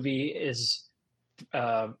 The movie is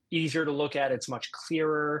easier to look at. It's much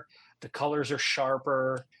clearer. The colors are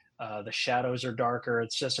sharper. The shadows are darker.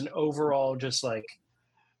 It's just an overall just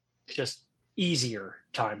easier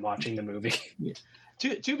time watching the movie. Yeah.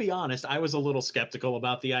 To be honest, I was a little skeptical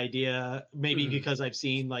about the idea, maybe because I've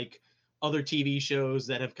seen like other TV shows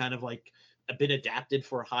that have kind of like been adapted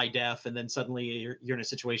for high def, and then suddenly you're in a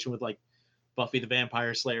situation with like Buffy the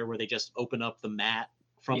Vampire Slayer, where they just open up the mat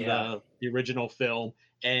from the original film,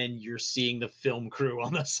 and you're seeing the film crew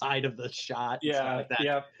on the side of the shot. And stuff like that.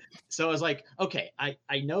 Yeah. So I was like, okay,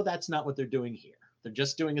 I know that's not what they're doing here. They're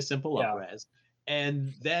just doing a simple upres.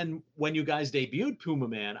 And then when you guys debuted Puma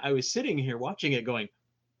Man, I was sitting here watching it going,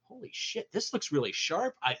 holy shit, this looks really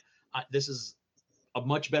sharp. This is a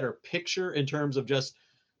much better picture in terms of just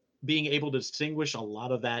being able to distinguish a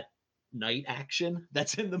lot of that night action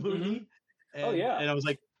that's in the movie. And, and I was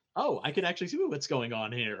like, oh, I can actually see what's going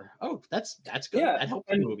on here. Oh, that's good. Yeah, that helped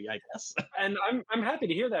the movie, I guess. And I'm happy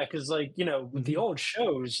to hear that, because like, with the old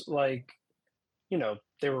shows, like,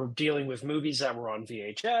 they were dealing with movies that were on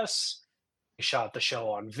VHS. They shot the show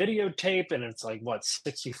on videotape, and it's like, what,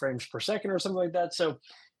 60 frames per second or something like that. So,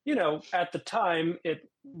 at the time it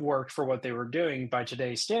worked for what they were doing. By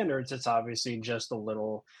today's standards, it's obviously just a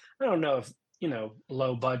little, I don't know if,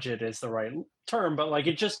 low budget is the right term, but like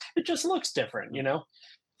it just looks different,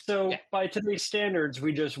 So by today's standards,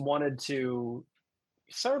 we just wanted to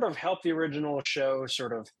sort of help the original show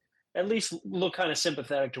sort of at least look kind of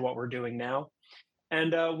sympathetic to what we're doing now.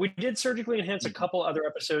 And we did surgically enhance a couple other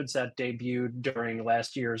episodes that debuted during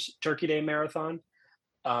last year's Turkey Day Marathon.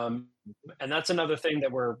 And that's another thing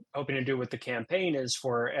that we're hoping to do with the campaign, is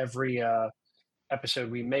for every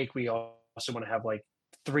episode we make, we also want to have like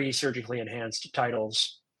 3 surgically enhanced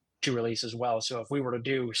titles to release as well. So if we were to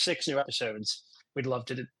do 6 new episodes, we'd love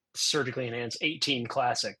to surgically enhance 18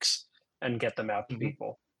 classics and get them out to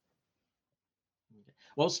people.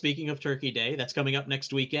 Well, speaking of Turkey Day, that's coming up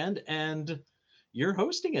next weekend, and you're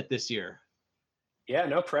hosting it this year. Yeah,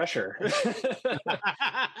 no pressure.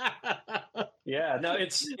 Yeah, no,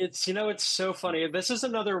 it's it's so funny. This is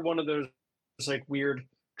another one of those like weird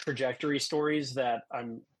trajectory stories that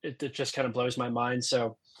it just kind of blows my mind.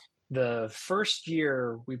 So the first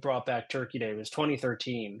year we brought back Turkey Day was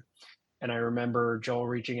 2013. And I remember Joel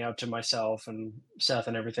reaching out to myself and Seth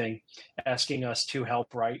and everything, asking us to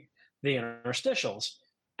help write the interstitials.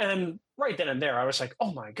 And right then and there, I was like,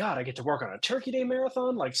 oh my God, I get to work on a Turkey Day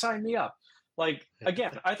marathon? Like, sign me up. Like,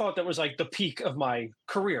 again, I thought that was like the peak of my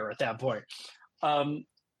career at that point. And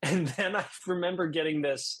then I remember getting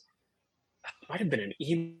this, might have been an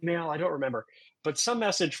email, I don't remember, but some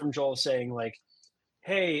message from Joel saying like,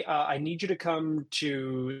 hey, I need you to come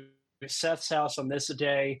to Seth's house on this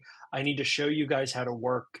day. I need to show you guys how to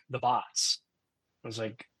work the bots. I was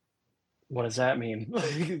like, what does that mean?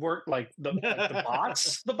 Work like the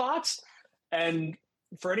bots, the bots. And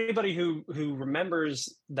for anybody who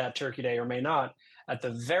remembers that Turkey Day or may not, at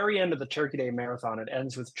the very end of the Turkey Day marathon, it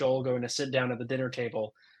ends with Joel going to sit down at the dinner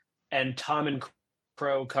table, and Tom and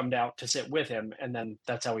Crow come out to sit with him, and then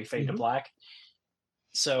that's how we fade to black.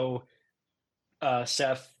 So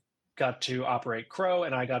Seth got to operate Crow,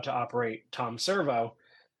 and I got to operate Tom Servo.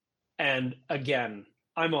 And again,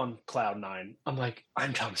 I'm on cloud nine. I'm like,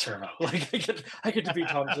 I'm Tom Servo. Like I get to be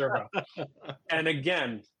Tom Servo. And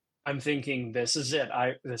again, I'm thinking, this is it.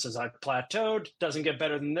 I plateaued. Doesn't get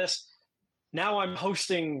better than this. Now I'm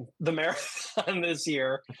hosting the marathon this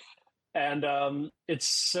year. And it's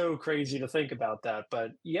so crazy to think about that.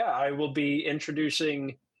 But yeah, I will be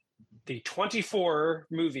introducing the 24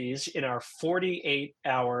 movies in our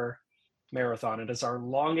 48-hour marathon. It is our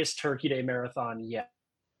longest Turkey Day marathon yet.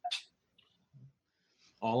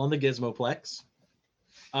 All on the Gizmoplex.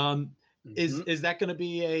 Is that going to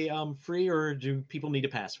be a free, or do people need to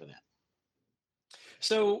pass for that?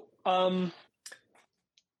 So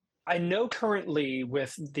I know currently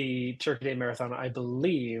with the Turkey Day Marathon, I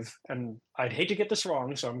believe, and I'd hate to get this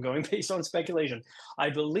wrong, so I'm going based on speculation.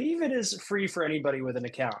 I believe it is free for anybody with an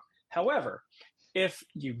account. However, if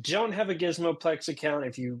you don't have a Gizmoplex account,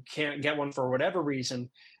 if you can't get one for whatever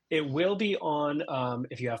reason, it will be on,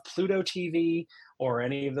 if you have Pluto TV or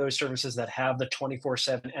any of those services that have the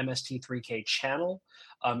 24/7 MST3K channel,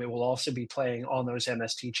 it will also be playing on those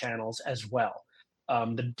MST channels as well.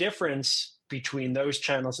 The difference between those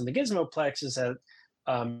channels and the Gizmoplex is that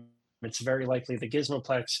it's very likely the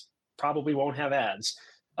Gizmoplex probably won't have ads,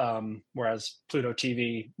 whereas Pluto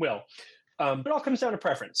TV will. It all comes down to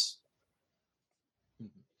preference.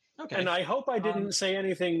 Okay. And I hope I didn't say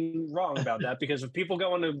anything wrong about that, because if people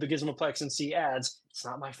go into the Gizmoplex and see ads, it's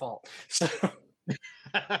not my fault. So.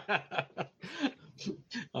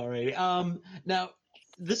 All right. Now,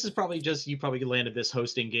 this is probably just, you probably landed this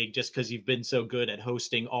hosting gig just because you've been so good at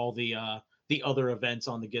hosting all the other events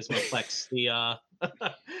on the Gizmoplex,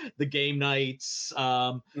 the game nights,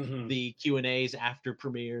 the Q&As after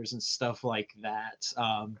premieres and stuff like that.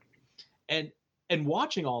 And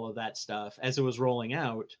watching all of that stuff as it was rolling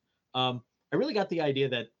out, I really got the idea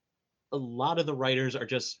that a lot of the writers are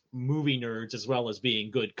just movie nerds as well as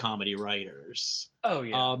being good comedy writers. Oh,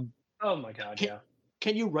 yeah. Oh, my God, yeah.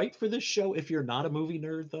 Can you write for this show if you're not a movie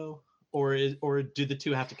nerd, though? Or do the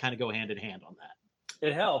two have to kind of go hand in hand on that?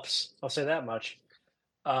 It helps. I'll say that much.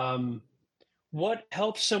 What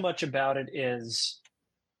helps so much about it is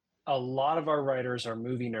a lot of our writers are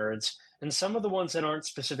movie nerds, and some of the ones that aren't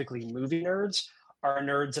specifically movie nerds are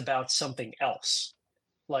nerds about something else.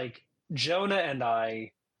 Like Jonah and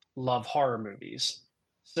I love horror movies.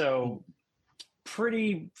 So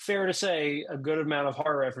pretty fair to say a good amount of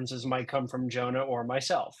horror references might come from Jonah or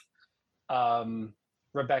myself.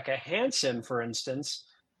 Rebecca Hansen, for instance,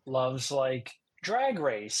 loves like Drag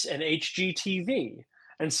Race and HGTV,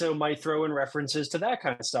 and so might throw in references to that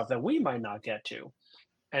kind of stuff that we might not get to.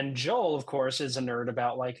 And Joel, of course, is a nerd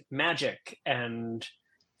about like magic and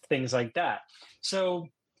things like that. So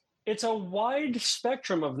it's a wide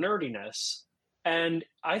spectrum of nerdiness. And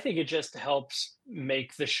I think it just helps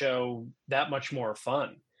make the show that much more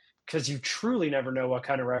fun, because you truly never know what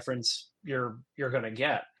kind of reference you're going to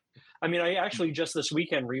get. I mean, I actually just this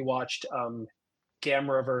weekend rewatched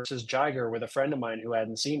Gamera versus Jiger with a friend of mine who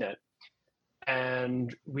hadn't seen it.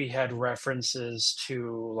 And we had references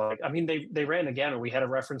to, like, I mean, they ran again, and we had a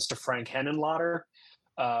reference to Frank Henenlotter.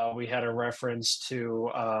 We had a reference to,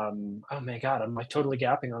 oh my God, I'm like totally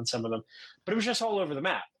gapping on some of them, but it was just all over the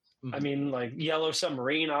map. I mean, like Yellow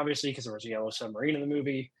Submarine, obviously, because there was a Yellow Submarine in the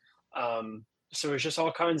movie. So it's just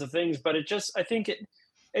all kinds of things. But I think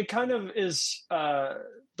it kind of is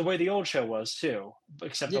the way the old show was too,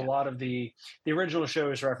 except a lot of the original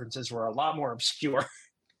show's references were a lot more obscure.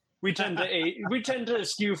 we tend to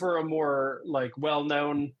skew for a more like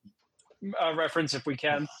well-known reference if we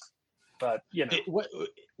can. But you know,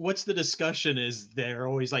 what's the discussion? Is they're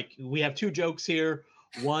always like, we have two jokes here.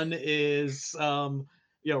 One is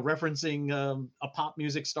referencing a pop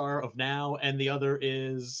music star of now, and the other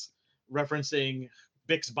is referencing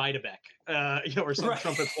Bix Beiderbecke, or some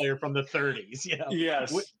trumpet player from the 30s.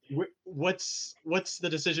 Yes. What's the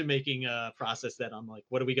decision making process that I'm like,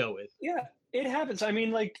 what do we go with? Yeah, it happens. I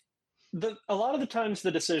mean, like a lot of the times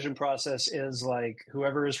the decision process is like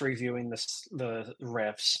whoever is reviewing the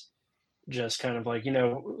riffs just kind of like,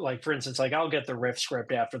 like for instance, like I'll get the riff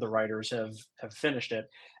script after the writers have finished it.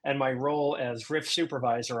 And my role as riff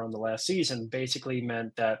supervisor on the last season basically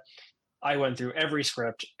meant that I went through every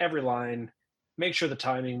script, every line, make sure the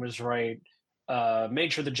timing was right,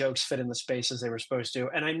 made sure the jokes fit in the spaces they were supposed to.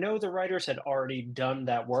 And I know the writers had already done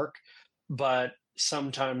that work, but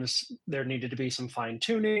sometimes there needed to be some fine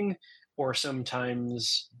tuning, or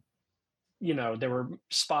sometimes, there were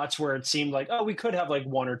spots where it seemed like, oh, we could have like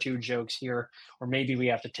one or two jokes here, or maybe we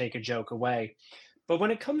have to take a joke away. But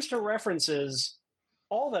when it comes to references,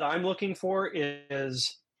 all that I'm looking for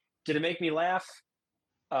is, did it make me laugh?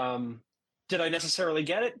 Did I necessarily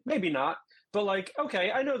get it? Maybe not. But like,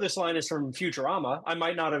 okay, I know this line is from Futurama. I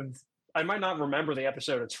might not remember the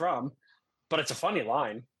episode it's from, but it's a funny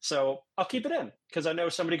line. So I'll keep it in because I know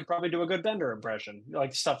somebody could probably do a good Bender impression,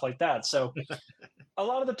 like stuff like that. So a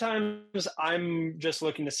lot of the times I'm just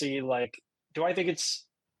looking to see, like, do I think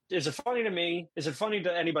is it funny to me? Is it funny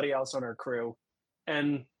to anybody else on our crew?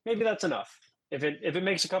 And maybe that's enough. If it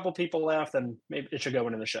makes a couple people laugh, then maybe it should go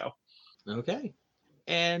into the show. Okay.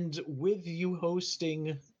 And with you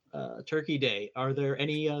hosting Turkey Day, are there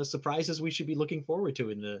any surprises we should be looking forward to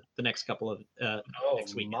in the next couple of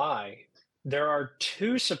next week? My. There are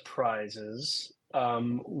two surprises.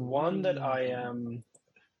 One that I am,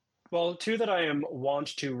 two that I am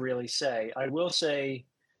want to really say. I will say,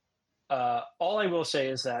 all I will say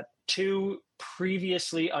is that two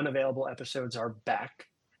previously unavailable episodes are back,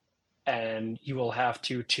 and you will have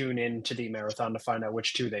to tune in to the marathon to find out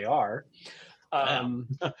which two they are.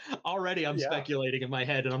 Already I'm speculating in my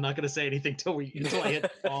head, and I'm not going to say anything until I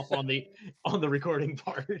hit off on the recording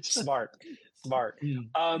part. Smart.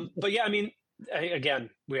 But yeah, I mean, again,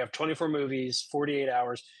 we have 24 movies, 48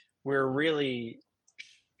 hours. We're really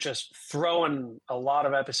just throwing a lot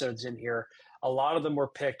of episodes in here. A lot of them were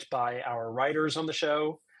picked by our writers on the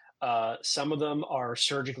show. Some of them are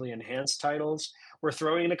surgically enhanced titles. We're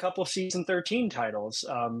throwing in a couple of season 13 titles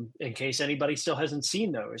in case anybody still hasn't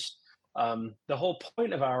seen those. The whole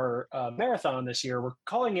point of our marathon this year, we're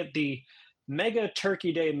calling it the Mega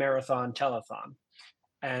Turkey Day Marathon Telethon.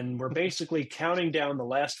 And we're basically counting down the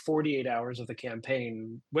last 48 hours of the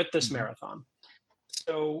campaign with this marathon.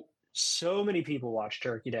 So many people watch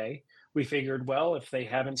Turkey Day. We figured, well, if they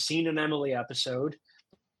haven't seen an Emily episode,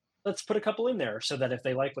 let's put a couple in there so that if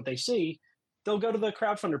they like what they see, they'll go to the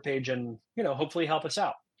crowdfunder page and, hopefully help us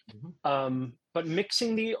out. But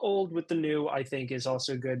mixing the old with the new, I think, is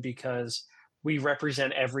also good because we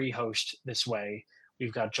represent every host this way.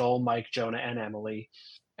 We've got Joel, Mike, Jonah, and Emily.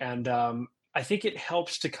 And I think it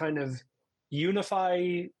helps to kind of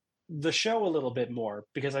unify the show a little bit more,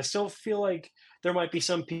 because I still feel like there might be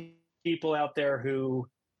some people out there who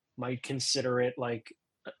might consider it like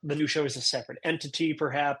the new show is a separate entity,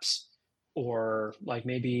 perhaps, or like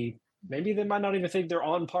maybe they might not even think they're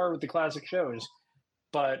on par with the classic shows.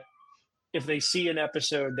 But if they see an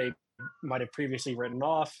episode they might have previously written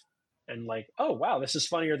off and like, oh, wow, this is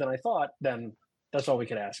funnier than I thought, then that's all we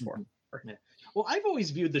could ask for. Yeah. Well, I've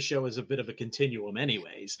always viewed the show as a bit of a continuum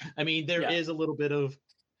anyways. I mean, there is a little bit of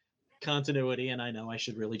continuity, and I know I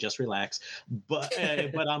should really just relax, but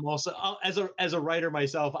I'm also, as a writer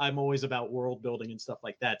myself, I'm always about world building and stuff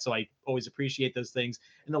like that. So I always appreciate those things.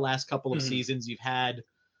 In the last couple of seasons, you've had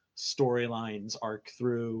storylines arc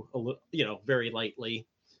through a little, very lightly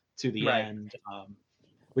to the end,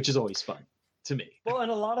 which is always fun to me. Well,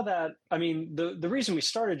 and a lot of that, I mean, the reason we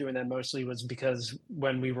started doing that mostly was because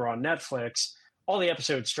when we were on Netflix, all the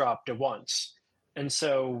episodes dropped at once. And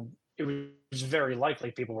so it was very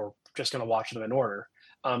likely people were just going to watch them in order.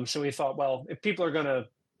 So we thought, well, if people are going to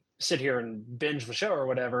sit here and binge the show or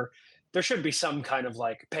whatever, there should be some kind of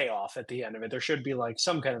like payoff at the end of it. There should be like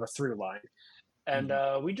some kind of a through line. And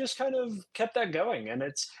we just kind of kept that going. And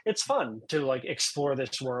it's fun to like explore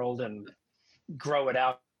this world and grow it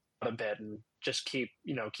out a bit and just keep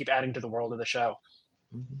adding to the world of the show.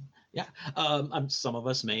 Yeah. Some of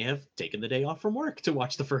us may have taken the day off from work to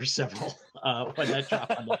watch the first several when that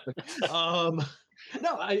dropped on Netflix.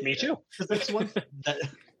 Me too. That's one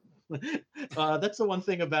that's the one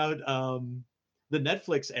thing about the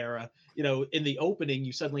Netflix era. In the opening,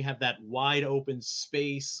 you suddenly have that wide open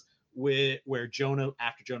space where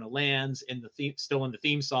after Jonah lands in still in the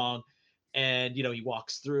theme song, and he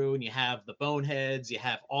walks through, and you have the boneheads, you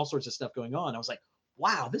have all sorts of stuff going on. I was like,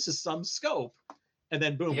 wow, this is some scope. And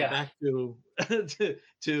then boom, we're back to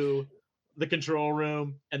to the control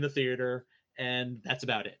room and the theater, and that's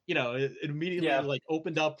about it. It immediately like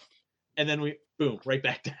opened up, and then we boom right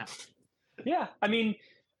back down. Yeah, I mean,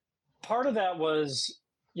 part of that was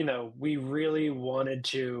we really wanted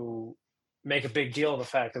to make a big deal of the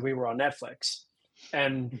fact that we were on Netflix.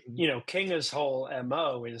 And, Kinga's whole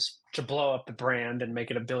MO is to blow up the brand and make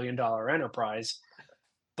it $1 billion enterprise.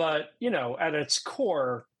 But, at its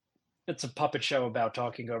core, it's a puppet show about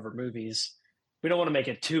talking over movies. We don't want to make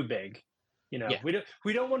it too big. Yeah.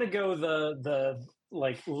 We don't want to go the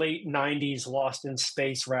like late 90s Lost in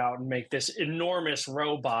Space route and make this enormous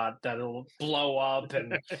robot that'll blow up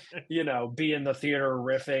and be in the theater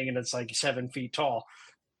riffing, and it's like 7 feet tall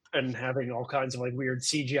and having all kinds of like weird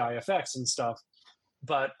CGI effects and stuff.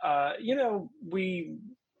 But we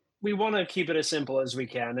want to keep it as simple as we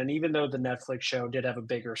can, and even though the Netflix show did have a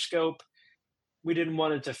bigger scope, we didn't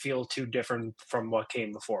want it to feel too different from what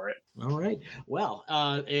came before it. All right. Well,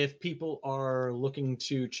 if people are looking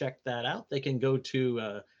to check that out, they can go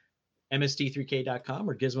to MST3K.com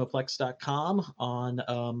or Gizmoplex.com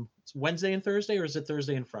on Wednesday and Thursday, or is it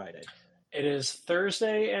Thursday and Friday? It is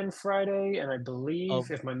Thursday and Friday, and I believe,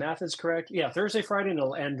 if my math is correct, Thursday, Friday, and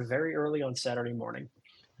it'll end very early on Saturday morning.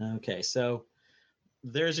 Okay, so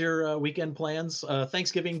there's your weekend plans,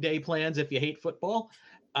 Thanksgiving Day plans if you hate football.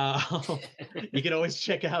 You can always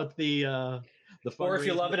check out the or if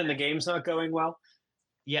you love it and the game's not going well.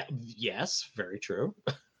 Yes, very true.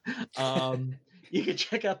 You can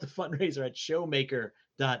check out the fundraiser at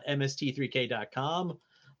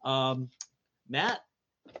showmaker.mst3k.com. Matt,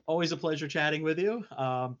 always a pleasure chatting with you.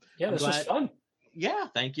 This was fun. Yeah,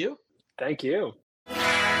 thank you. Thank you.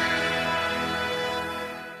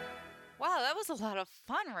 Wow, that was a lot of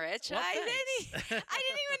fun, Rich. Well, I didn't even know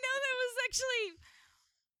that was actually.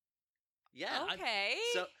 Yeah. Okay.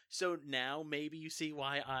 So now maybe you see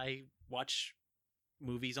why I watch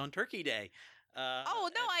movies on Turkey Day.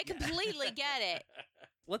 I completely get it.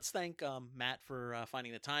 Let's thank Matt for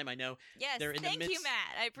finding the time. I know. Yes, they're in thank the midst, you,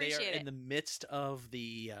 Matt. I appreciate they are it. in the midst of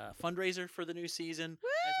the fundraiser for the new season, Woo!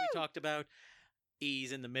 as we talked about.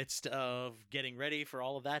 He's in the midst of getting ready for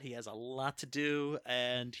all of that. He has a lot to do,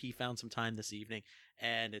 and he found some time this evening,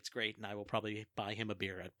 and it's great. And I will probably buy him a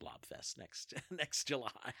beer at Blobfest next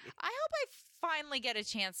July. I hope I finally get a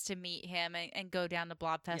chance to meet him and go down to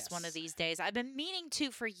Blobfest one of these days. I've been meaning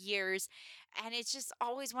to for years, and it's just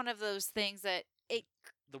always one of those things that it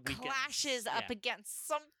clashes up against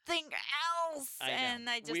something else, and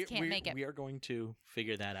I just can't make it. We are going to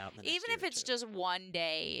figure that out. In the next Even if year it's or two. just one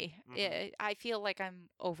day, I feel like I'm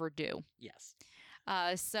overdue. Yes.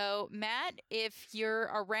 So Matt, if you're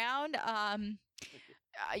around,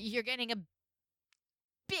 you're getting a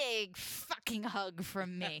big fucking hug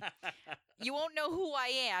from me. You won't know who I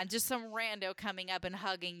am. Just some rando coming up and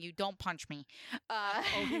hugging you. Don't punch me.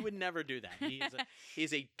 He would never do that.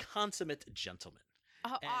 He's a consummate gentleman.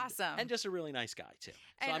 Oh, awesome. And just a really nice guy, too.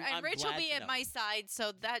 So And I'm Rich will glad be to at know my him. side,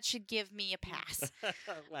 so that should give me a pass.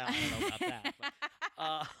 Well, I don't know about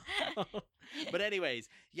that. But anyways,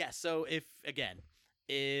 so if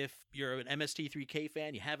you're an MST3K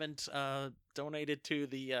fan, you haven't donated to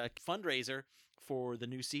the fundraiser for the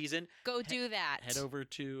new season, Go do that. head over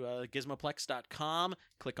to gizmoplex.com,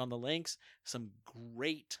 click on the links. Some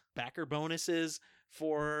great backer bonuses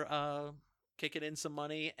for kicking in some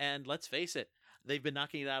money, and let's face it, they've been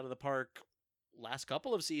knocking it out of the park last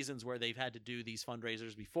couple of seasons where they've had to do these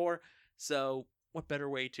fundraisers before. So what better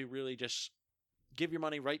way to really just give your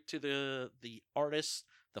money right to the artists,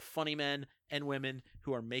 the funny men and women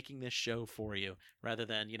who are making this show for you, rather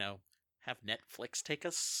than, have Netflix take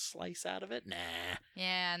a slice out of it? Nah.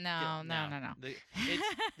 Yeah, no.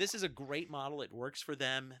 This is a great model. It works for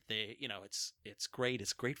them. It's great.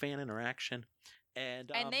 It's great fan interaction.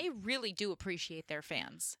 And they really do appreciate their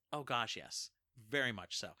fans. Oh gosh, yes. Very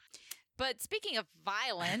much so. But speaking of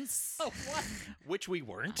violence... Oh, what? Which we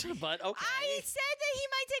weren't, but okay. I said that he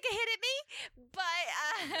might take a hit at me, but...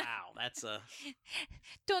 Wow, that's a...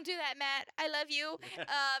 Don't do that, Matt. I love you.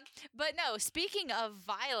 But no, speaking of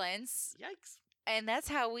violence... Yikes. And that's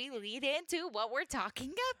how we lead into what we're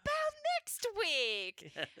talking about next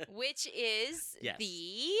week, which is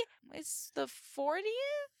it's the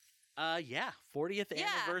 40th? 40th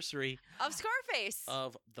anniversary of Scarface,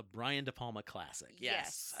 of the Brian De Palma classic.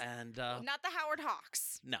 Yes. And not the Howard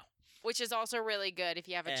Hawks. No. Which is also really good if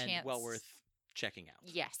you have a chance. Well worth checking out.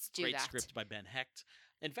 Yes, do Great that. script by Ben Hecht.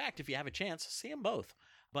 In fact, if you have a chance, see them both.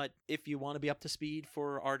 But if you want to be up to speed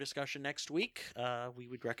for our discussion next week, we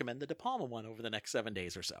would recommend the De Palma one over the next 7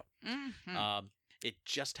 days or so. Mm-hmm. It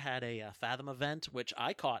just had a Fathom event, which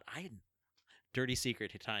I caught. Dirty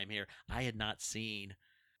secret time here. I had not seen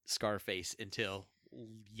Scarface until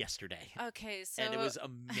yesterday. Okay, so and it was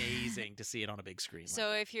amazing to see it on a big screen.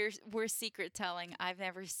 So if we're secret telling, I've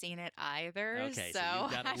never seen it either. Okay, so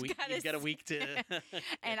you've got a week to.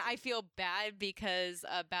 And I feel bad because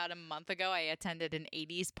about a month ago I attended an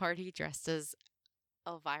 80s party dressed as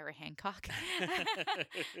Elvira Hancock.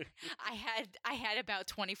 I had about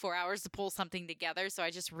 24 hours to pull something together, so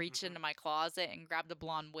I just reached into my closet and grabbed a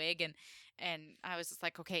blonde wig, and I was just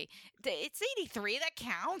like, okay, it's 83, that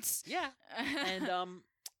counts. Yeah. And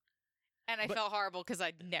And I But- felt horrible because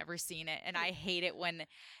I'd never seen it. And I hate it when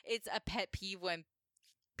it's a pet peeve when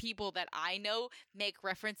people that I know make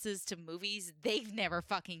references to movies they've never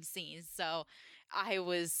fucking seen. So I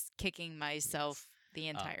was kicking myself the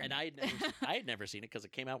entire and night. I had never seen it because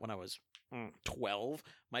it came out when I was 12.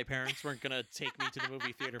 My parents weren't going to take me to the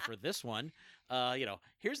movie theater for this one.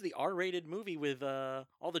 Here's the R-rated movie with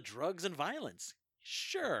all the drugs and violence.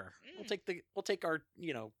 Sure, we'll take our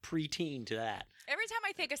preteen to that. Every time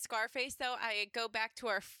I think of Scarface, though, I go back to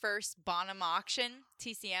our first Bonham auction,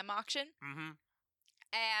 TCM auction. Mm-hmm.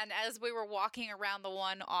 And as we were walking around the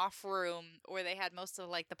one off room where they had most of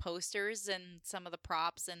like the posters and some of the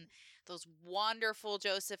props and those wonderful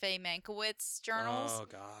Joseph A. Mankiewicz journals. Oh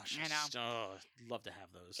gosh, I know. Oh, I'd love to have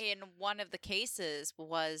those. In one of the cases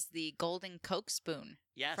was the golden Coke spoon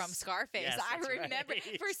Yes, from Scarface. Yes, I that's remember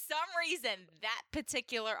right. for some reason that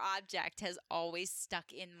particular object has always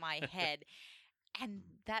stuck in my head. And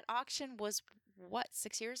that auction was what,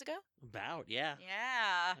 6 years ago? About yeah.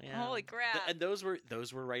 Yeah. Holy crap. And those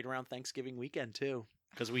were right around Thanksgiving weekend too,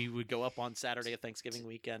 because we would go up on Saturday of Thanksgiving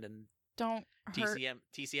weekend, and Don't hurt.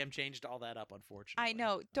 TCM changed all that up. Unfortunately, I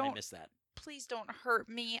know. I Don't miss that. Please don't hurt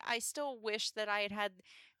me. I still wish that I had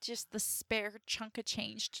just the spare chunk of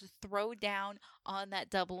change to throw down on that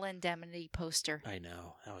Double Indemnity poster. I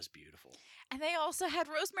know, that was beautiful. And they also had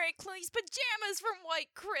Rosemary Clooney's pajamas from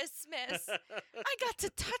White Christmas. I got to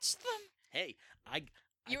touch them. Hey,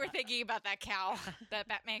 You were thinking about that cowl, that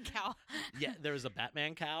Batman cowl. Yeah, there was a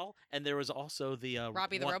Batman cowl, and there was also the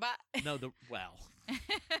Robbie the Robot? No,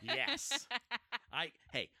 yes.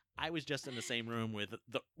 I was just in the same room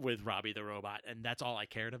with Robbie the Robot, and that's all I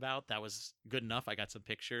cared about. That was good enough. I got some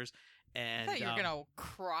pictures, and I thought you were gonna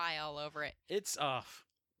cry all over it. It's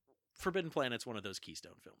Forbidden Planet's one of those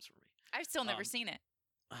keystone films for me. I've still never seen it.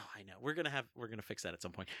 Oh, I know. We're gonna fix that at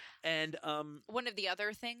some point. And one of the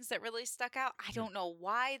other things that really stuck out, I don't know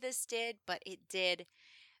why this did, but it did.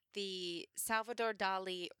 The Salvador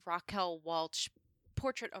Dali Raquel Welch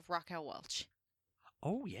portrait of Raquel Welch.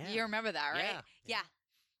 Oh yeah, You remember that, right? Yeah.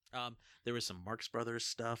 There was some Marx Brothers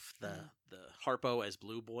stuff. The Harpo as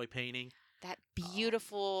Blue Boy painting. That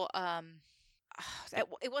beautiful.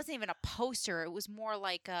 It wasn't even a poster. It was more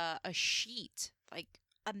like a sheet, like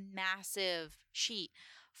a massive sheet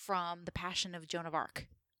from The Passion of Joan of Arc.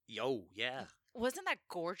 Yo, yeah. Wasn't that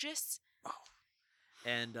gorgeous? Oh.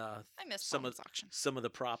 And I missed some of this auction. Some of the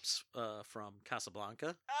props from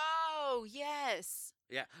Casablanca. Oh yes.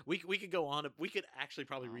 Yeah, we could go on. We could actually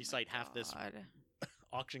probably Oh my recite half this God.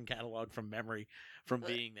 auction catalog from memory from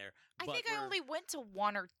being there. I But think I only went to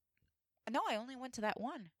one or. No, I only went to that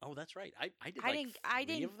one. Oh, that's right. I did. I three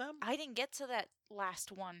didn't. of them. I didn't get to that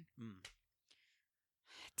last one. Mm.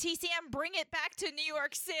 TCM, bring it back to New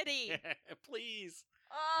York City. Please.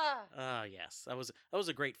 Ah. Yes, that was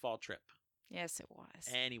a great fall trip. Yes, it was.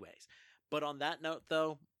 Anyways, but on that note,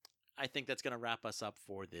 though, I think that's going to wrap us up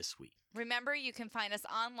for this week. Remember, you can find us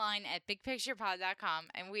online at bigpicturepod.com,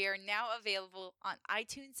 and we are now available on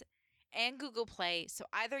iTunes and Google Play. So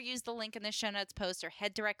either use the link in the show notes post or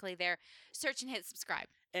head directly there, search and hit subscribe.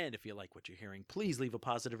 And if you like what you're hearing, please leave a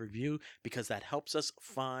positive review because that helps us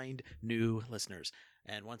find new listeners.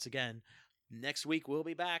 And once again, next week we'll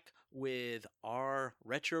be back with our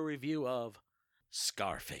retro review of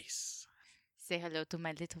Scarface. Say hello to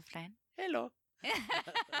my little friend. Hello.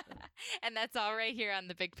 And that's all right here on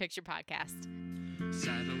the Big Picture Podcast.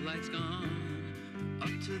 Satellites gone up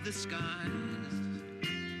to the skies.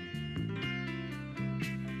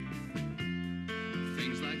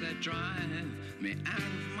 Things like that drive me out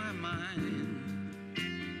of my mind.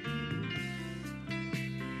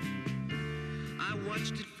 I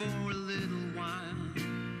watched it for a little while.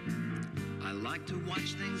 I like to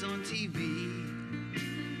watch things on TV.